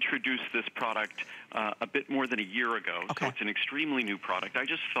 We introduced this product a bit more than a year ago, so it's an extremely new product. I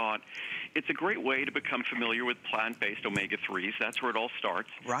just thought it's a great way to become familiar with plant-based omega-3s. That's where it all starts.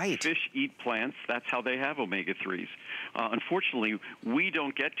 Right. Fish eat plants. That's how they have omega-3s. Unfortunately, we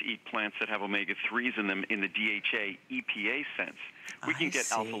don't get to eat plants that have omega-3s in them in the DHA, EPA sense. We can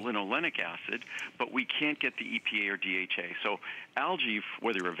get alpha-linolenic acid, but we can't get the EPA or DHA. So algae,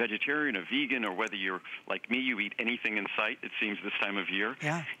 whether you're a vegetarian, a vegan, or whether you're like me, you eat anything in sight, it seems this time of year,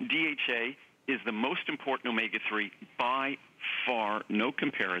 DHA is the most important omega-3 by far, no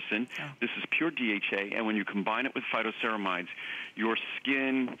comparison. This is pure DHA, and when you combine it with phytoceramides, your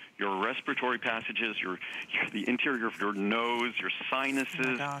skin, your respiratory passages, the interior of your nose, your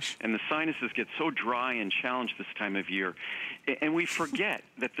sinuses, and the sinuses get so dry and challenged this time of year. And we forget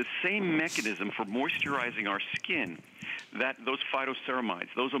that the same mechanism for moisturizing our skin, that those phytoceramides,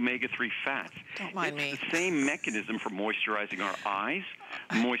 those omega-3 fats, it's the same mechanism for moisturizing our eyes,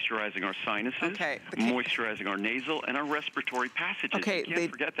 moisturizing our sinuses, moisturizing our nasal and our respiratory passages. You can't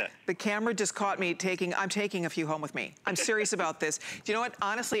forget that. The camera just caught me I'm taking a few home with me. I'm serious about this. Do you know what?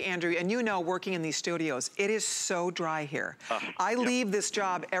 Honestly, Andrew, and you know, working in these studios, it is so dry here. I leave this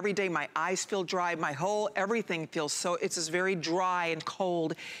job every day. My eyes feel dry. My whole everything feels it's just very dry and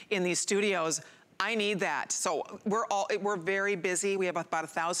cold in these studios. I need that. So we're very busy. We have about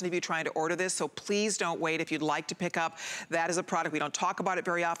 1,000 of you trying to order this, so please don't wait if you'd like to pick up. That is a product. We don't talk about it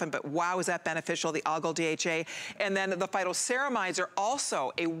very often, but wow, is that beneficial, the Algal DHA. And then the phytoceramides are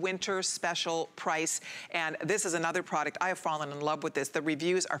also a winter special price, and this is another product. I have fallen in love with this. The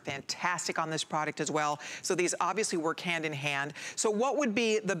reviews are fantastic on this product as well. So these obviously work hand in hand. So what would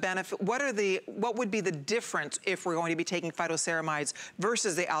be the benefit, what would be the difference if we're going to be taking phytoceramides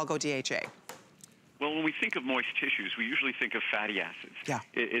versus the Algal DHA? Well, when we think of moist tissues, we usually think of fatty acids.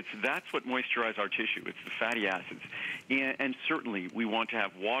 That's what moisturizes our tissue. It's the fatty acids. And certainly, we want to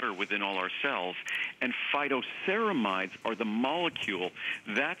have water within all our cells. And phytoceramides are the molecule.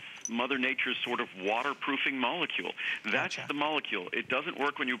 That's Mother Nature's sort of waterproofing molecule. That's the molecule. It doesn't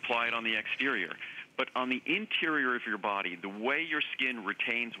work when you apply it on the exterior. But on the interior of your body, the way your skin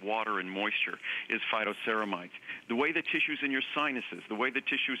retains water and moisture is phytoceramides. The way the tissues in your sinuses, the way the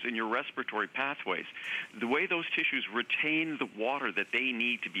tissues in your respiratory pathways, the way those tissues retain the water that they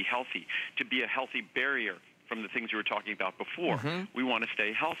need to be a healthy barrier from the things you were talking about before. We want to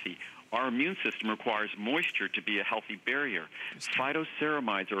stay healthy. Our immune system requires moisture to be a healthy barrier.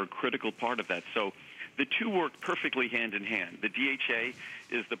 Phytoceramides are a critical part of that. So the two work perfectly hand in hand. The DHA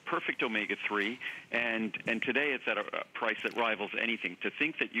is the perfect omega-3, and today it's at a price that rivals anything. To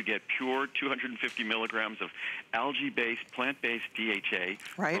think that you get pure 250 milligrams of algae-based, plant-based DHA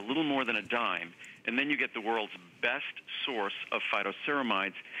for a little more than a dime, and then you get the world's best source of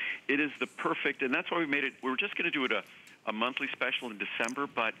phytoceramides, it is the perfect, and that's why we made it. We were just going to do it a monthly special in December,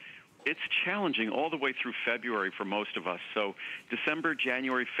 but it's challenging all the way through February for most of us. So December,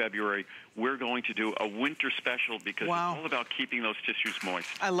 January, February, we're going to do a winter special because it's all about keeping those tissues moist.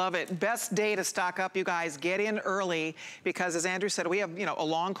 I love it. Best day to stock up, you guys. Get in early because, as Andrew said, we have, you know, a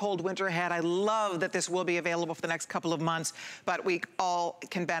long, cold winter ahead. I love that this will be available for the next couple of months, but we all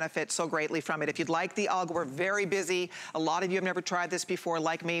can benefit so greatly from it. If you'd like the Algal, we're very busy. A lot of you have never tried this before,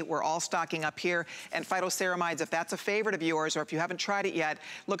 like me. We're all stocking up here. And phytoceramides, if that's a favorite of yours or if you haven't tried it yet,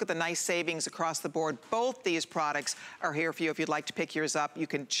 look at the nice savings across the board. Both these products are here for you if you'd like to pick yours up. You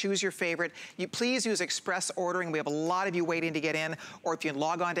can choose your favorite. You please use express ordering. We have a lot of you waiting to get in, or if you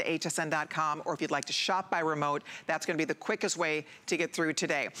log on to hsn.com, or if you'd like to shop by remote, that's going to be the quickest way to get through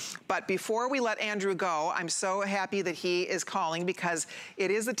today. But before we let Andrew go, I'm so happy that he is calling because it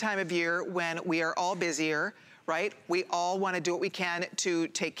is the time of year when we are all busier, right? We all want to do what we can to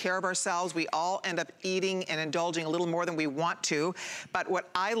take care of ourselves. We all end up eating and indulging a little more than we want to. But what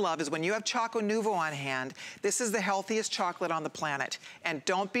I love is when you have Choco Nuvo on hand, this is the healthiest chocolate on the planet. And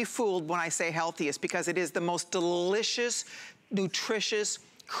don't be fooled when I say healthiest because it is the most delicious, nutritious,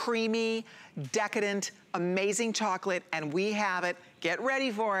 creamy, decadent, amazing chocolate, and we have it. Get ready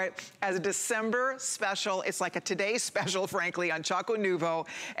for it as a December special. It's like a Today special, frankly, on Choco Nuvo,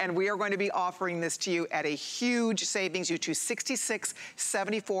 and we are going to be offering this to you at a huge savings. You choose 66,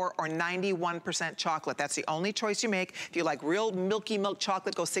 74, or 91% chocolate. That's the only choice you make. If you like real milky milk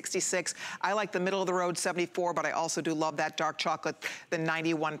chocolate, go 66. I like the middle of the road 74, but I also do love that dark chocolate, the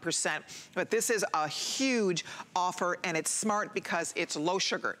 91%. But this is a huge offer, and it's smart because it's low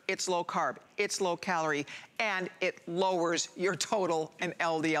sugar, it's low carb, it's low calorie, and it lowers your total and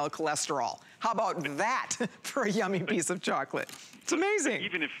LDL cholesterol. How about that for a yummy piece of chocolate? It's amazing.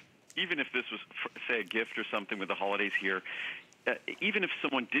 Even if this was, say, a gift or something with the holidays here, even if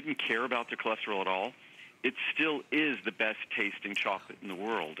someone didn't care about their cholesterol at all, it still is the best tasting chocolate in the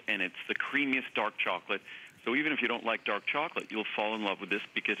world, and it's the creamiest dark chocolate. So even if you don't like dark chocolate, you'll fall in love with this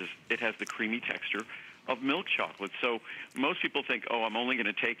because it has the creamy texture of milk chocolate. So most people think, oh, I'm only going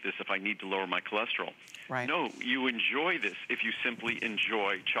to take this if I need to lower my cholesterol. Right. No, you enjoy this if you simply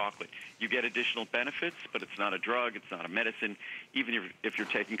enjoy chocolate. You get additional benefits, but it's not a drug, it's not a medicine. Even if you're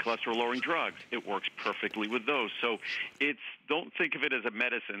taking cholesterol-lowering drugs, it works perfectly with those. So don't think of it as a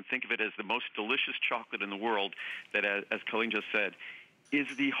medicine. Think of it as the most delicious chocolate in the world that, as Colleen just said, is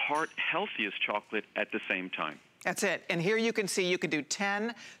the heart-healthiest chocolate at the same time. That's it. And here you can see you can do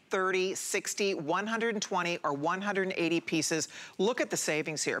 10, 30, 60, 120, or 180 pieces. Look at the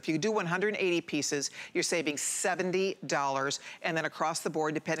savings here. If you do 180 pieces, you're saving $70. And then across the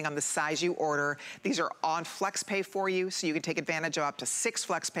board, depending on the size you order, these are on FlexPay for you, so you can take advantage of up to 6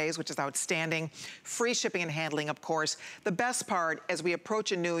 FlexPays, which is outstanding. Free shipping and handling, of course. The best part, as we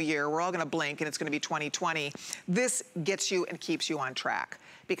approach a new year, we're all gonna blink and it's gonna be 2020. This gets you and keeps you on track,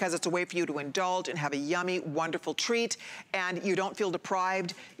 because it's a way for you to indulge and have a yummy, wonderful treat, and you don't feel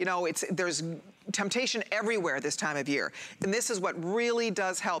deprived. You know, there's temptation everywhere this time of year, and this is what really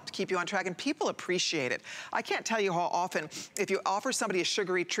does help to keep you on track, and people appreciate it. I can't tell you how often, if you offer somebody a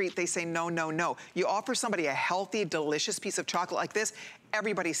sugary treat, they say no, no, no. You offer somebody a healthy, delicious piece of chocolate like this,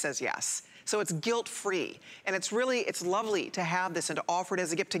 everybody says yes. So it's guilt-free, and it's lovely to have this and to offer it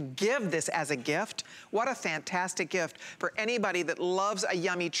as a gift, to give this as a gift. What a fantastic gift for anybody that loves a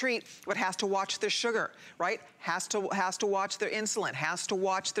yummy treat, but has to watch their sugar, right? Has to watch their insulin, has to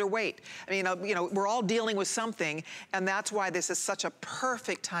watch their weight. I mean, you know, we're all dealing with something, and that's why this is such a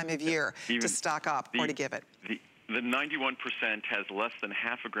perfect time of year to stock up or to give it. The 91% has less than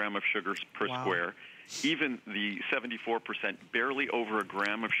half a gram of sugar per square. Even the 74% barely over a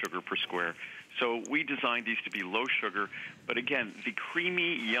gram of sugar per square. So we designed these to be low sugar, but again, the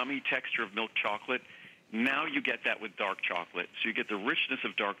creamy, yummy texture of milk chocolate, now you get that with dark chocolate. So you get the richness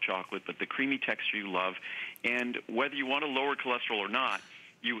of dark chocolate, but the creamy texture you love. And whether you want to lower cholesterol or not,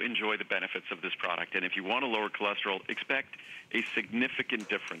 you enjoy the benefits of this product. And if you want to lower cholesterol, expect a significant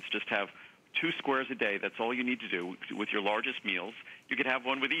difference. Just have 2 squares a day. That's all you need to do with your largest meals. You could have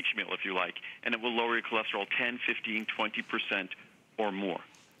one with each meal if you like, and it will lower your cholesterol 10, 15, 20% or more.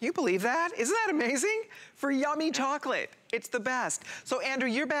 You believe that? Isn't that amazing? For yummy chocolate. It's the best. So Andrew,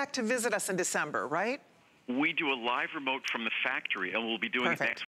 you're back to visit us in December, right? We do a live remote from the factory, and we'll be doing it next